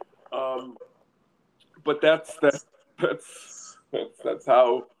 But that's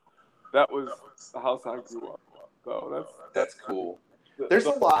how. That was the house I grew up. So that's cool. There's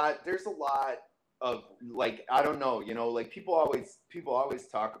a lot of like, I don't know, you know, like people always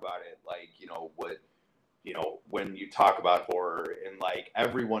talk about it, like, you know, when you talk about horror, and like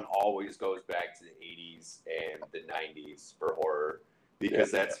everyone always goes back to the 80s and the 90s for horror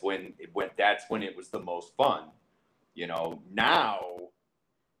because that's when it was the most fun. You know, now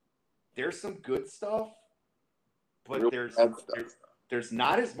there's some good stuff, but there's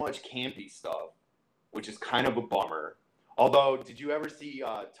not as much campy stuff, which is kind of a bummer. Although, did you ever see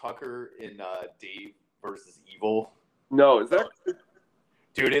Tucker in Dave versus Evil? No, is that?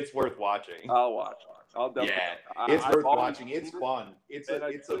 Dude, it's worth watching. I'll watch. I'll definitely. Yeah, it's worth watching. It's fun. It's a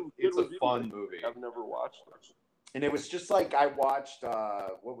fun movie. I've never watched it. And it was just like I watched.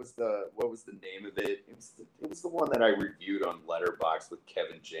 What was the name of it? It was the one that I reviewed on Letterboxd with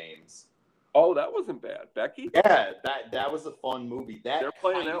Kevin James. Oh, that wasn't bad. Becky? Yeah, that was a fun movie. They're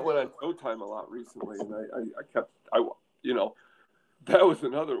playing that one on Showtime a lot recently, and that was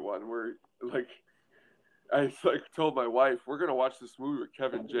another one where like I told my wife we're gonna watch this movie with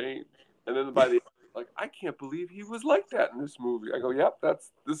Kevin James, and then by the end, like I can't believe he was like that in this movie. I go, yep,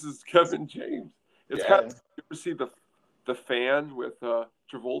 this is Kevin James. It's kind of, you ever see the Fan with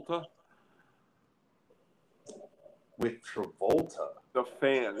Travolta? With Travolta. The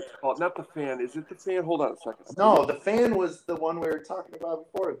Fan. It's called, not The Fan. Is it The Fan? Hold on a second. No, The Fan was the one we were talking about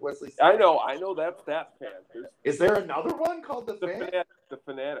before with Wesley Snipes. I know that's that Fan. Is there another one called The Fan? The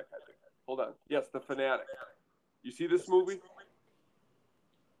Fanatic, I think. Hold on. Yes, The Fanatic. You see this movie?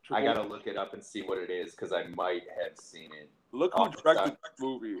 Travolta. I gotta look it up and see what it is because I might have seen it. Look who directed this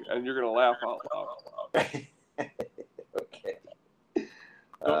movie, and you're gonna laugh out loud. Okay.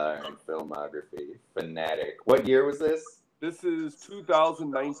 Filmography. Fanatic. What year was this? This is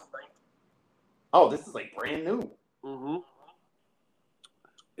 2019. Oh, this is like brand new. Mm-hmm.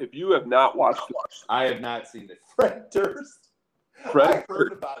 If you have not watched it, I have not seen it. Fred Durst. I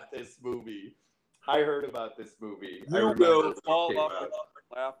heard about this movie. You will fall off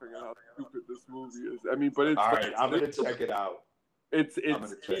laughing at how stupid this movie is. I mean, but it's all right. I'm gonna check it out. I'm gonna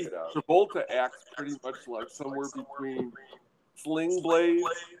check it out. Travolta acts pretty much like somewhere between Sling Blade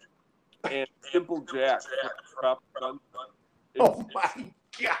and Simple Jack. Oh my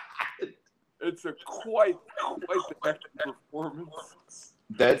god! It's a quite the acting performance.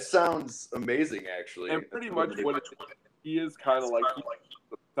 That sounds amazing, actually. And pretty much what it is, he is kind of like he's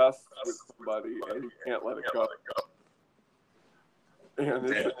obsessed with somebody and he can't let it go. And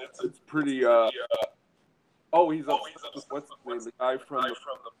it's pretty. He's obsessed with what's his name? The guy from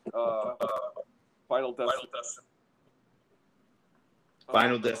Final Destination.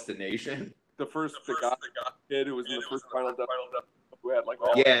 Final Destination. The kid who was in the first Final Destination, who had like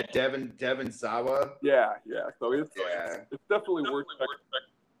all Devin Sawa. Yeah. So it's definitely worth checking.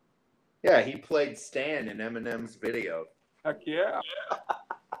 Yeah, he played Stan in Eminem's video. Heck yeah.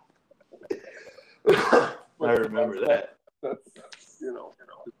 I remember that. That's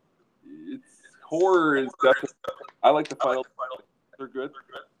it's horror is definitely. I like the final. They're good.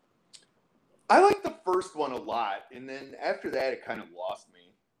 I like the first one a lot, and then after that, it kind of lost me.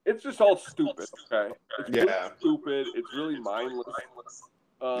 It's just all stupid. Okay. It's really Yeah. stupid. It's really mindless.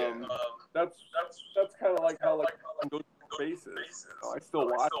 That's kind of like how like goes to spaces. I still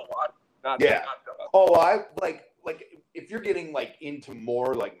watch. Yeah. Oh, I like if you're getting like into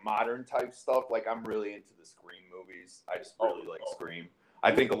more like modern type stuff, like I'm really into the Scream movies. I just really like Scream.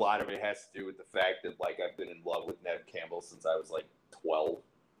 I think a lot of it has to do with the fact that like I've been in love with Neve Campbell since I was like 12.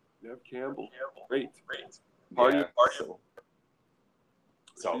 Neve Campbell, great. Yeah,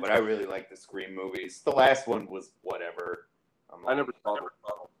 so, but I really like the Scream movies. The last one was whatever. I never saw them.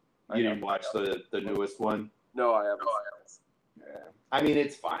 You didn't watch the newest one? No, I haven't. Yeah. I mean,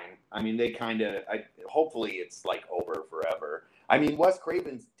 it's fine. I mean, they kind of. Hopefully, it's like over forever. I mean, Wes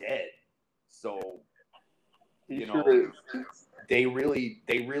Craven's dead, so they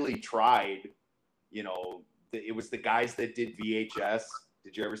really tried. It was the guys that did VHS.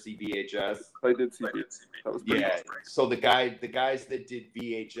 Did you ever see VHS? I did see VHS. That was pretty good. So the guys that did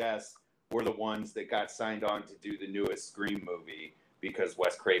VHS were the ones that got signed on to do the newest Scream movie because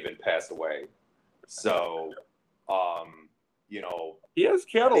Wes Craven passed away. So, he has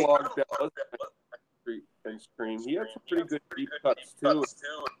catalog and Scream. He had some pretty good deep cuts too.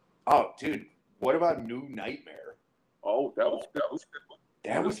 Oh, dude, what about New Nightmare? Oh, that was good.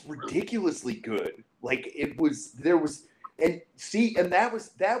 That was ridiculously good. Like that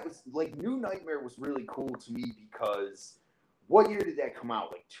was like New Nightmare was really cool to me because what year did that come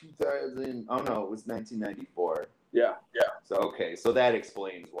out? Like 2000? Oh no, it was 1994. Yeah. So that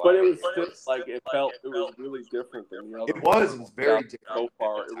explains why. But it was just like it was really different than the other. It was very different. So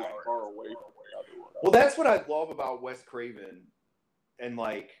far, it was far away from the other one. Well, that's what I love about Wes Craven, and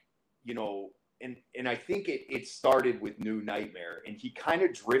like and I think it started with New Nightmare, and he kind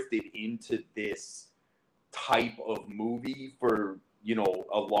of drifted into this type of movie for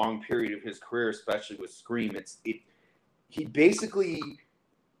a long period of his career, especially with Scream. He basically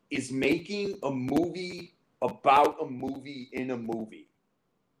is making a movie about a movie in a movie.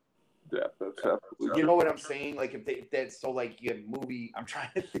 Yeah, that's absolutely. You know what I'm saying? Like if that's so like you have a movie. I'm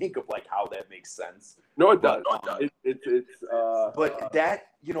trying to think of like how that makes sense. No, it does. But that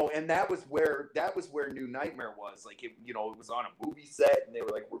and that was where New Nightmare was. Like it was on a movie set, and they were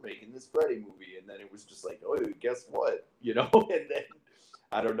like, we're making this Freddy movie, and then it was just like, oh, guess what? And then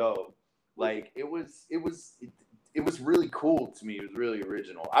I don't know. Like it was really cool to me. It was really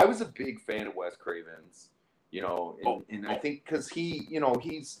original. I was a big fan of Wes Craven's. And I think because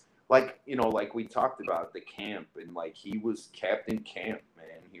he's like we talked about the camp, and like he was Captain Camp,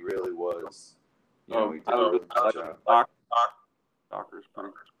 man. He really was. He did a really good job. Doctor's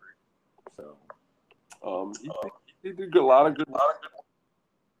pretty. So, he did a lot of good.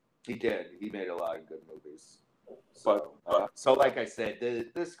 He did. He made a lot of good movies. So like I said,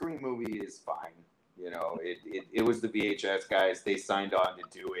 the Scream movie is fine. It was the VHS guys. They signed on to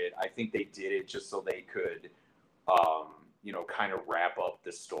do it. I think they did it just so they could, kind of wrap up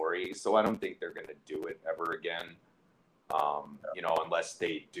the story. So I don't think they're going to do it ever again, unless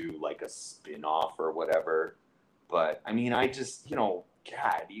they do like a spin-off or whatever. But I mean, I just, God,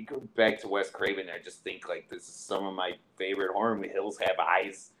 you go back to Wes Craven, and I just think like this is some of my favorite horror movies. Hills Have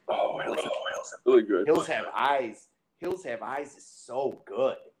Eyes. Oh, Hills Have Eyes. Really good. Hills Have Eyes. Hills Have Eyes is so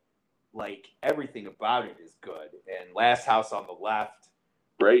good. Like everything about it is good. And Last House on the Left.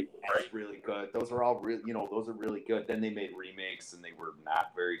 Great. That's really good. Those are all really, those are really good. Then they made remakes, and they were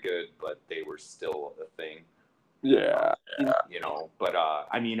not very good, but they were still a thing. Yeah. But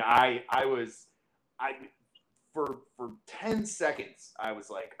I mean, for 10 seconds, I was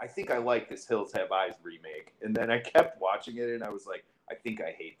like, I think I like this Hills Have Eyes remake. And then I kept watching it, and I was like, I think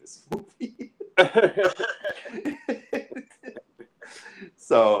I hate this movie.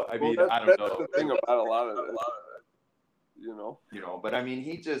 So, I mean, I don't know. That's the thing about a lot of it. But I mean,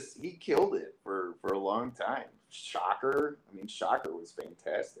 he killed it for a long time. Shocker. I mean, Shocker was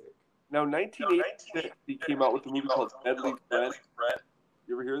fantastic. Now, 1986, he came out with a movie called Deadly Friend.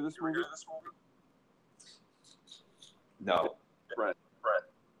 You ever hear of this movie? No. Friend.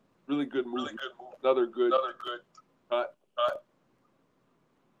 Really good movie. Another good cut.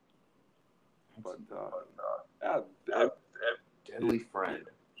 But, Deadly Friend.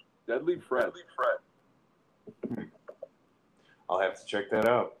 Deadly Friend. I'll have to check that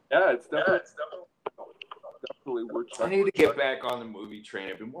out. Yeah, it's definitely worth I need to get back on the movie train.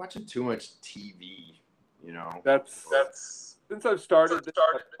 I've been watching too much TV, That's since I've started this,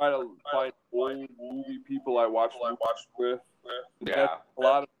 I try to find old movie people I watched with. Yeah. A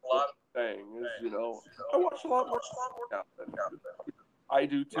lot of saying is, I watch a lot more now. I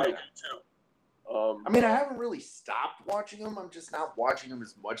do too. I mean, I haven't really stopped watching them. I'm just not watching them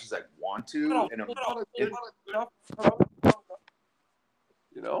as much as I want to. And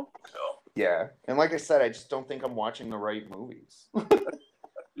yeah. And like I said, I just don't think I'm watching the right movies.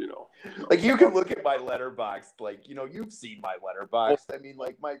 Like you can look at my letterbox, like, you've seen my letterbox. I mean,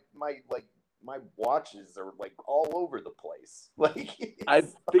 like my watches are like all over the place. Like I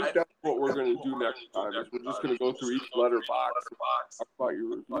think that's what we're gonna do next time. Is we're just gonna go through each letterbox and talk about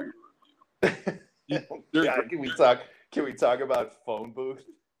your review. God, can we talk about Phone Booth?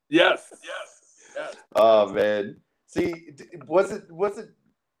 Yes. Oh man. See, was it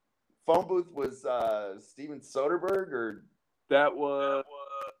Phone Booth was Steven Soderbergh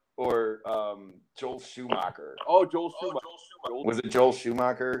or Joel Schumacher? Oh, Joel Schumacher. Was it Joel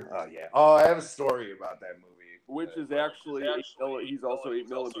Schumacher? Oh yeah. Oh, I have a story about that movie. Which is actually he's also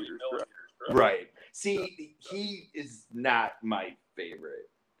 8mm. Right. See, he is not my favorite.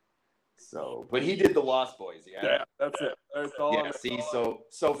 So, but he did The Lost Boys, yeah. Yeah, that's it. That's all. Yeah. See,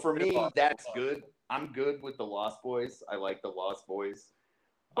 so for me, that's good. I'm good with The Lost Boys. I like The Lost Boys.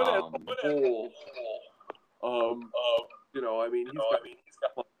 But as a whole, I mean, he's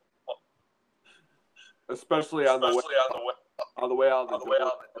got, especially on the way out of the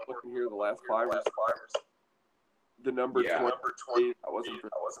door. Looking here, the last five. The number 20. That wasn't.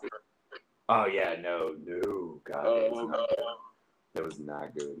 Oh yeah, no, God, that was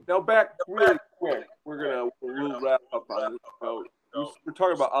not good. Now back really quick, we'll wrap up on this note. We're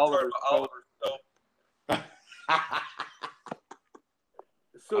talking about Oliver Stone.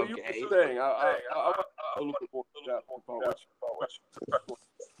 So you were saying, I'm a little bit more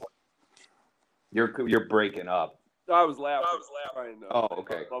You're breaking up. I was laughing. Trying to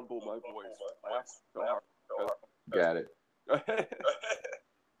okay. Rumble my voice. Got it.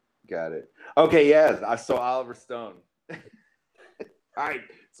 Got it. Okay, yeah. I saw Oliver Stone. All right,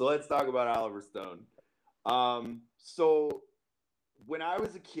 so let's talk about Oliver Stone. So when I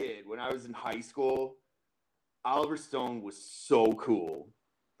was a kid, when I was in high school, Oliver Stone was so cool.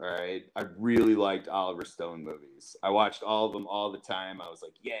 All right, I really liked Oliver Stone movies. I watched all of them all the time. I was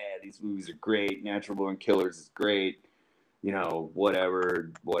like, yeah, these movies are great. Natural Born Killers is great.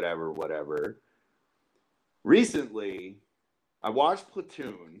 Whatever. Recently, I watched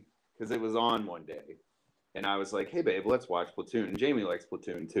Platoon because it was on one day. And I was like, hey, babe, let's watch Platoon. And Jamie likes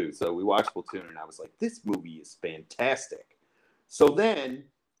Platoon, too. So we watched Platoon, and I was like, this movie is fantastic. So then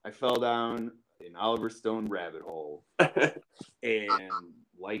I fell down an Oliver Stone rabbit hole. And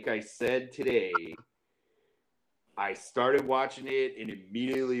like I said today, I started watching it and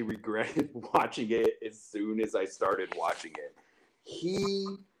immediately regretted watching it as soon as I started watching it. He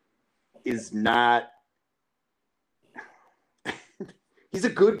is not... He's a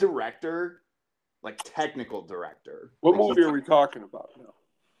good director. Like technical director. What movie are we talking about now?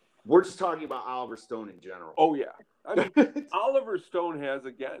 We're just talking about Oliver Stone in general. Oh yeah, I mean Oliver Stone has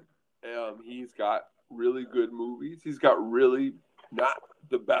he's got really good movies. He's got really not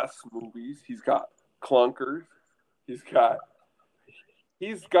the best movies. He's got clunkers. He's got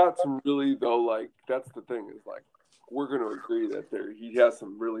some really though. Like that's the thing is like we're gonna agree that he has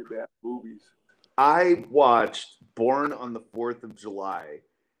some really bad movies. I watched Born on the 4th of July,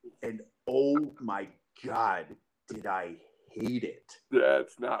 and oh my God, did I hate it. Yeah,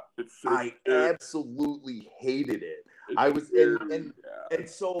 I absolutely hated it. And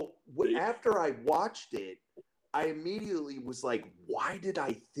so after I watched it, I immediately was like, why did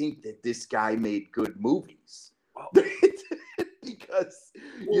I think that this guy made good movies? Because,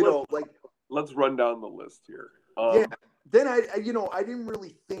 let's run down the list here. Yeah. Then I didn't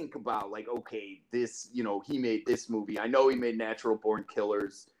really think about like, okay, this, he made this movie. I know he made Natural Born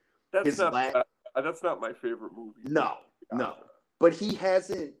Killers. That's not my favorite movie. No. But he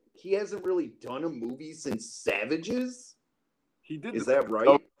hasn't really done a movie since Savages. He did. Is that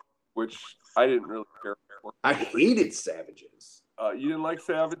right? Which I didn't really care for. I hated Savages. You didn't like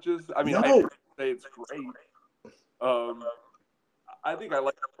Savages? I mean, no. I didn't say it's great. I think I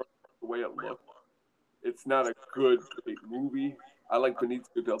like the way it looked. It's not a great movie. I like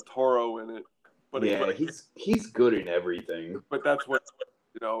Benicio del Toro in it. But yeah, he's good in everything. But that's what,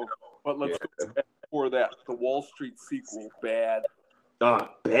 But let's go back before that. The Wall Street sequel, bad.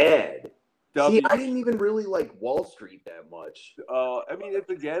 Bad. See, I didn't even really like Wall Street that much. I mean,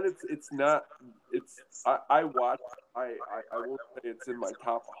 it's not. I watched. I won't say it's in my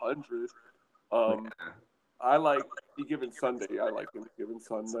top 100. I like Any Given Sunday. I like Any Given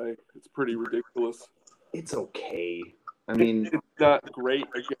Sunday. It's pretty ridiculous. It's okay. I mean, it's not great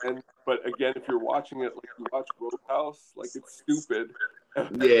again, but again, if you're watching it like you watch Roadhouse, like it's stupid. Yeah,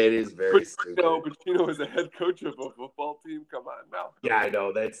 it is very stupid. No, Pacino is a head coach of a football team. Come on now. Yeah, I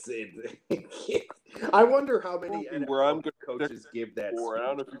know. That's it. I wonder how many Where I'm NFL coaches give that I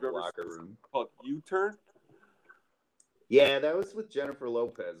don't know if speech you've in the ever locker seen room. called U-Turn. Yeah, that was with Jennifer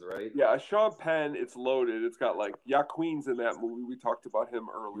Lopez, right? Yeah, Sean Penn. It's loaded. It's got like Queen's in that movie. We talked about him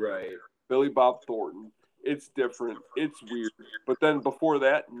earlier. Right. Billy Bob Thornton. It's different. It's weird. But then before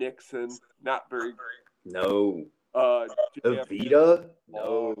that, Nixon. Not very. No. JF, Evita?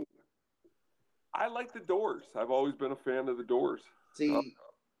 No. I like the Doors. I've always been a fan of the Doors. See,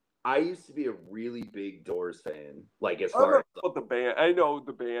 I used to be a really big Doors fan. Like, as I far as know the band. I know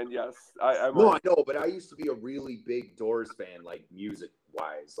the band. Yes, I know, but I used to be a really big Doors fan, like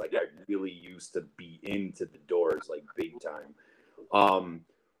music-wise. Like, I really used to be into the Doors, like, big time.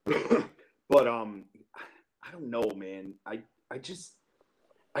 But I don't know, man. I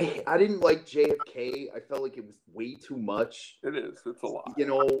didn't like JFK. I felt like it was way too much. It is. It's a lot. You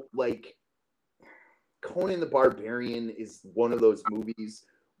know, like Conan the Barbarian is one of those movies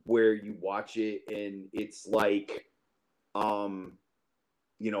where you watch it and it's like,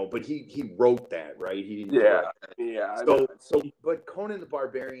 you know, but he wrote that, right? He didn't. Yeah. So, but Conan the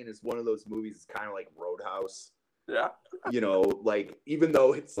Barbarian is one of those movies. It's kind of like Roadhouse. Yeah. You know, like, even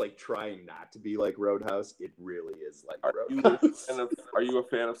though it's like trying not to be like Roadhouse, it really is like Roadhouse. Are you a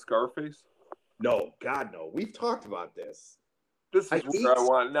fan of Scarface? No, God, no. We've talked about this. This is where I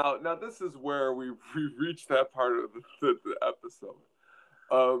want now. This is where we've reached that part of the episode.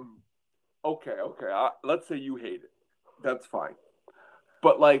 Okay. Let's say you hate it. That's fine.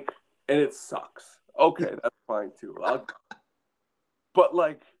 But like, and it sucks. Okay, that's fine too. But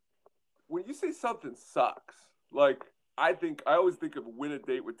like, when you say something sucks, like I always think of Win a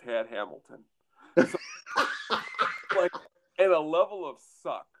Date with Tad Hamilton. So, like, at a level of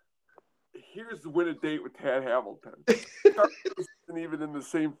suck. Here's Win a Date with Tad Hamilton. Isn't even in the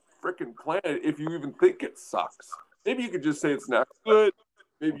same freaking planet if you even think it sucks. Maybe you could just say it's not good.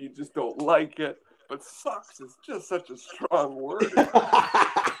 Maybe you just don't like it. But sucks is just such a strong word.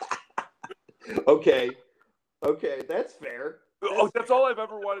 Okay, that's fair. That's all I've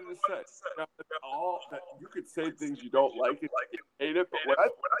ever wanted to say. Now, you could say things you don't like it, you hate it, but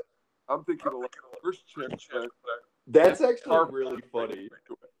I'm thinking of like first chick. That's actually really funny.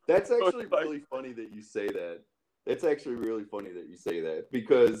 That's actually really funny that you say that. It's actually really funny that you say that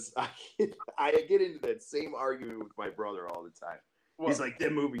because I get into that same argument with my brother all the time. He's like,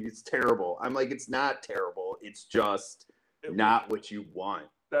 that movie is terrible. I'm like, it's not terrible. It's just not what you want.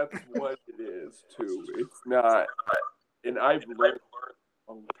 That's what it is, too. It's not. And I've learned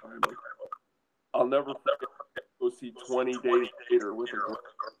a long time ago. I'll never forget go see 20 Days Later with a girl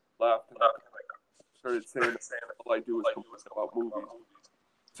left. And I started saying all I do is complain about movies.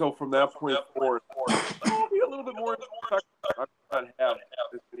 So from that point forward, I'll be a little bit more introspective. I don't have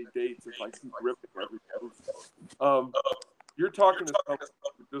as many dates if I keep ripping everything. You're talking to someone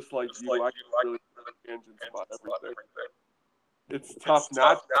just like you. I really tangents about everything. It's tough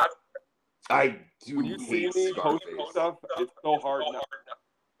not. I do. When you see me posting stuff, it's so hard not.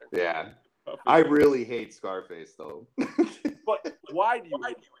 Yeah, I really hate Scarface though. But why do you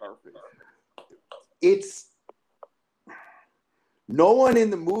hate Scarface? It's no one in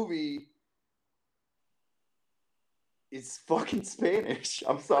the movie is fucking Spanish.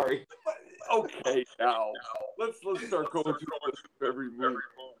 I'm sorry. Okay, now let's start going through this every movie.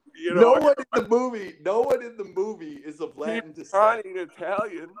 You know, no one in the movie is of Latin descent. Trying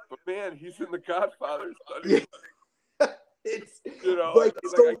Italian, but man, he's in The Godfather. Yeah. It's like,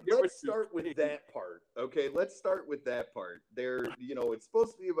 so let's start with that part. Okay, let's start with that part. It's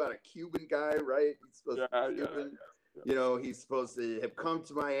supposed to be about a Cuban guy, right? He's supposed to be Cuban. Yeah. You know, he's supposed to have come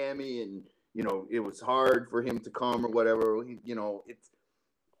to Miami, and it was hard for him to come or whatever.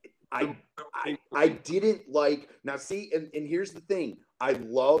 I didn't like. Now, see, and here's the thing. I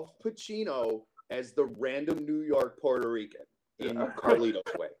love Pacino as the random New York Puerto Rican in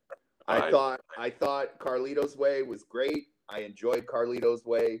Carlito's Way. I thought Carlito's Way was great. I enjoyed Carlito's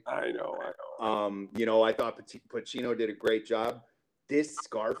Way. I know. I thought Pacino did a great job. This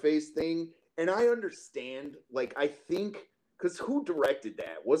Scarface thing, and I understand. Like, I think because who directed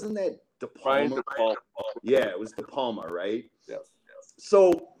that? Wasn't that De Palma? Yeah, it was De Palma, right? Yes.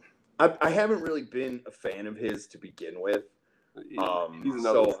 So I haven't really been a fan of his to begin with.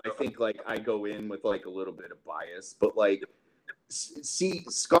 So I think like I go in with like a little bit of bias, but like, see,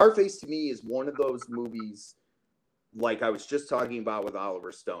 Scarface to me is one of those movies like I was just talking about with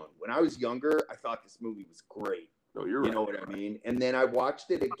Oliver Stone. When I was younger, I thought this movie was great. No, you're you right. know what I mean? And then I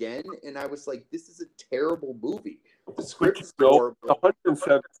watched it again, and I was like, this is a terrible movie. The script is horrible.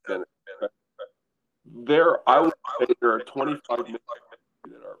 107 minutes. I would say there are 25 minutes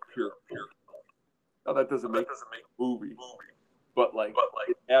doesn't make a movie, but like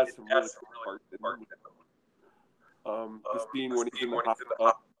it has some really good parts in the movie. The scene when he's in the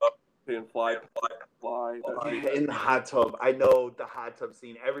hot tub saying fly. Yeah, in the hot tub. I know the hot tub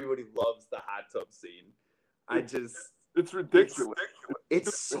scene. Everybody loves the hot tub scene. It's ridiculous.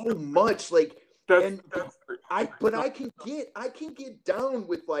 It's so much like, I can get down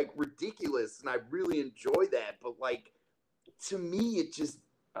with like ridiculous, and I really enjoy that. But like, to me, it just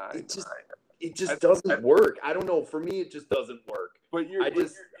doesn't work. I don't know. For me, it just doesn't work. But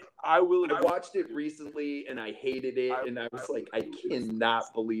I watched it recently and I hated it, and I was like, I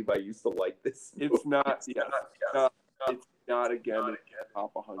cannot believe I used to like this movie. It's not. It's not again in the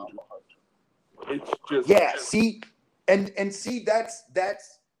top 100. It's just See, and see that's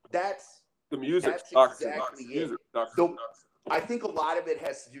the music. That's exactly it. So I think a lot of it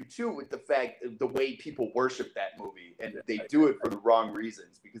has to do too with the fact the way people worship that movie, and they do it for the wrong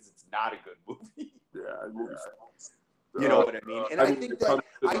reasons because it's not a good movie. Yeah, you know what I mean? And I think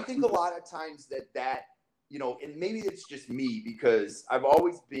a lot of times that and maybe it's just me because I've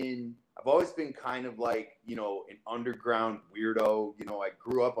always been kind of like, an underground weirdo. I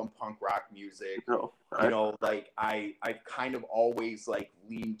grew up on punk rock music. Like I've kind of always like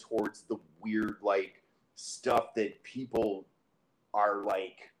leaned towards the weird like stuff that people are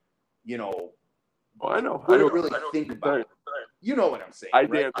like, I know. Wouldn't really think about it. You know what I'm saying?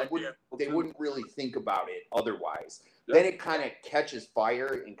 Right? They wouldn't really think about it otherwise. Yeah. Then it kind of catches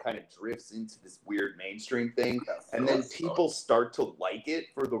fire and kind of drifts into this weird mainstream thing, and then people start to like it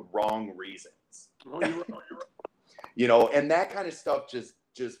for the wrong reasons. You're right. And that kind of stuff just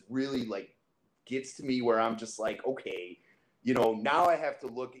really like gets to me where I'm just like, okay, now I have to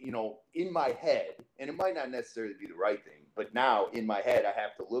look, in my head, and it might not necessarily be the right thing, but now in my head I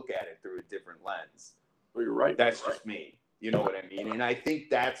have to look at it through a different lens. Well, you're right. That's just me. You know what I mean? And I think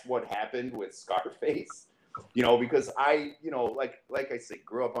that's what happened with Scarface. Because I, like I said,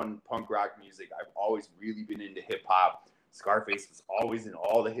 grew up on punk rock music. I've always really been into hip hop. Scarface was always in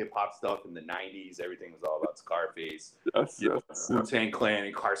all the hip hop stuff in the 90s. Everything was all about Scarface. Wu-Tang Clan,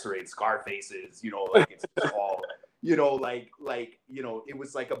 incarcerated Scarfaces, like it's all, it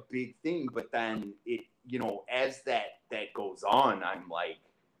was like a big thing. But then it, as that goes on, I'm like,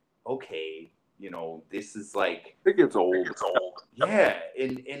 okay, this is like, I think it's old. Yeah,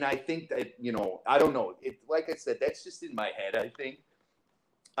 and I think that, I don't know. It, like I said, that's just in my head. I think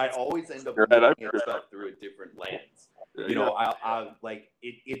I always end up looking at stuff through a different lens. I like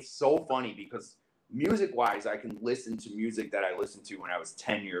it. It's so funny because music-wise, I can listen to music that I listened to when I was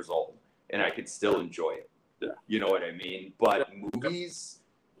 10 years old, and I could still enjoy it. Yeah. You know what I mean? But movies,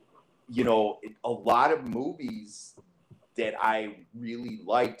 a lot of movies that I really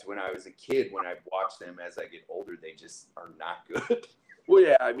liked when I was a kid, when I watched them as I get older, they just are not good. Well,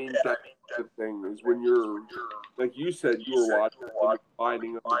 yeah, I mean, that's the thing is when you're, like you said, you were watching them,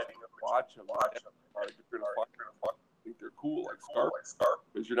 finding them, watch them, you're going to think they're cool, like Scarface,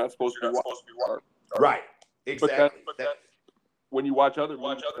 because you're not supposed to be watching Scarface. Right, exactly. But when you watch other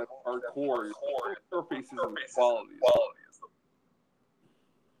movies that are hardcore, Scarface isn't quality.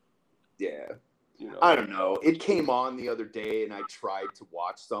 Yeah. I don't know. It came on the other day, and I tried to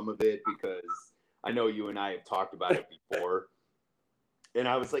watch some of it because I know you and I have talked about it before. And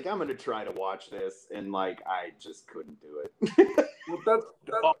I was like, I'm going to try to watch this, and like I just couldn't do it. Well, that's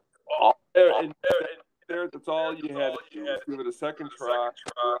all. And that's all you had to do. Give it a second try.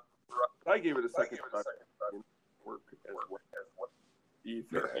 I gave it a second try. Work as well.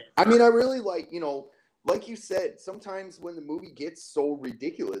 Either. I mean, I really like, like you said, sometimes when the movie gets so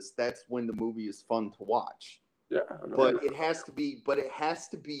ridiculous, that's when the movie is fun to watch. Yeah. But it has to be done. It has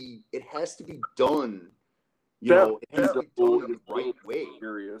to be done in the right way.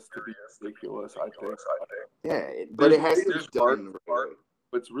 Serious to be ridiculous, I think. Yeah, but it has to be done in the right way.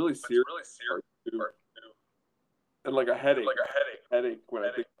 But it's really serious. And like a headache. When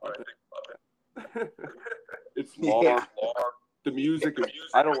I think about it. It's long. Yeah. The music is.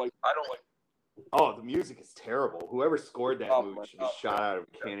 I don't like. Oh, the music is terrible. Whoever scored that movie should be shot out of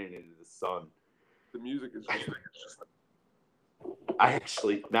a cannon into the sun. The music is just I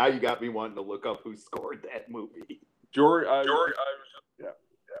actually, now you got me wanting to look up who scored that movie. Giorgio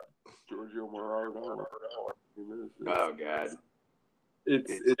Moroder. Oh God,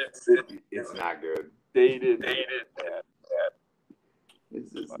 it's not good. Dated.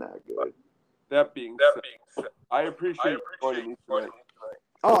 This is not good. That being said, I appreciate joining me tonight.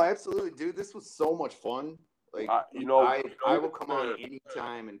 Oh, absolutely, dude. This was so much fun. Like, I will come on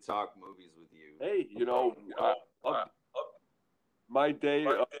anytime and talk movies with you. Hey, my day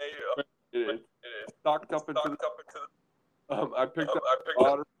is stocked up into I picked up my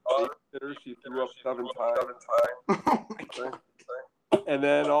daughter. She threw up 7 times. Oh my God. And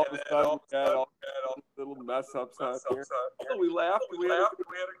then all of a sudden, we had all little mess ups on here. So we laughed.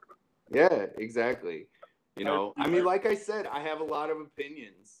 Yeah, exactly. You know, I mean, like I said, I have a lot of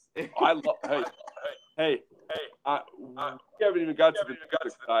opinions. I love. Hey. We haven't even got to the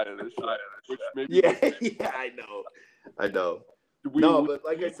music side of this shit. Which maybe Yeah, I know. But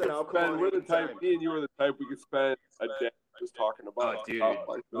like I said, I'll come on. We're the type. Me and you are the type we could spend a day just talking about.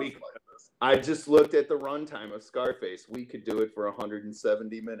 Oh, dude, I just looked at the runtime of Scarface. We could do it for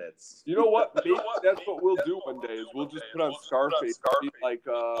 170 minutes. You know what? Maybe that's what we'll do one day. Is we'll just put on Scarface, like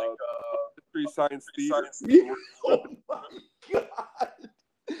Mystery Science Theater. Oh my God!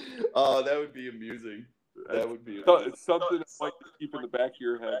 Oh, that would be amusing. That would be. It's something that might keep in the back of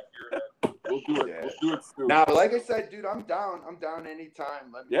your head. We'll do it. Yeah. We'll do it soon. Now, like I said, dude, I'm down. I'm down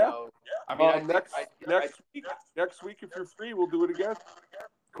anytime. Let me know. I mean, next week, if you're free, we'll do it again.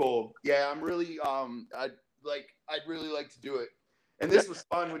 Cool. Yeah, I'm really I'd really like to do it. And this was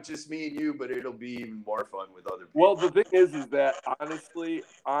fun with just me and you, but it'll be even more fun with other people. Well, the thing is that honestly,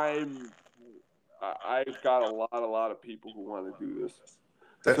 I've got a lot of people who want to do this.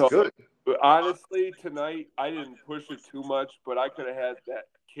 That's good. But honestly, tonight I didn't push it too much, but I could have had that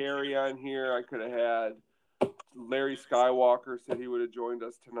Carrie on here. I could have had Larry Skywalker said he would have joined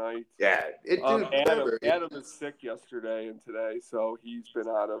us tonight. Yeah, Adam is sick yesterday and today, so he's been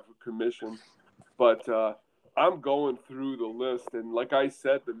out of commission. But I'm going through the list, and like I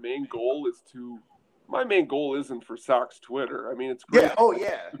said, my main goal isn't for Sox Twitter. I mean, it's great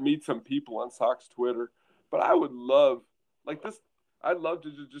to meet some people on Sox Twitter, but I would love I'd love to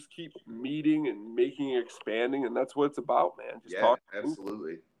just keep meeting and making and expanding, and that's what it's about, man. Just talking.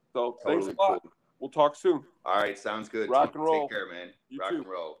 Absolutely. So thanks a lot. Cool. We'll talk soon. All right, sounds good. Rock and roll. Take care, man. You Rock too. and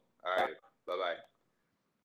roll. All right, bye-bye.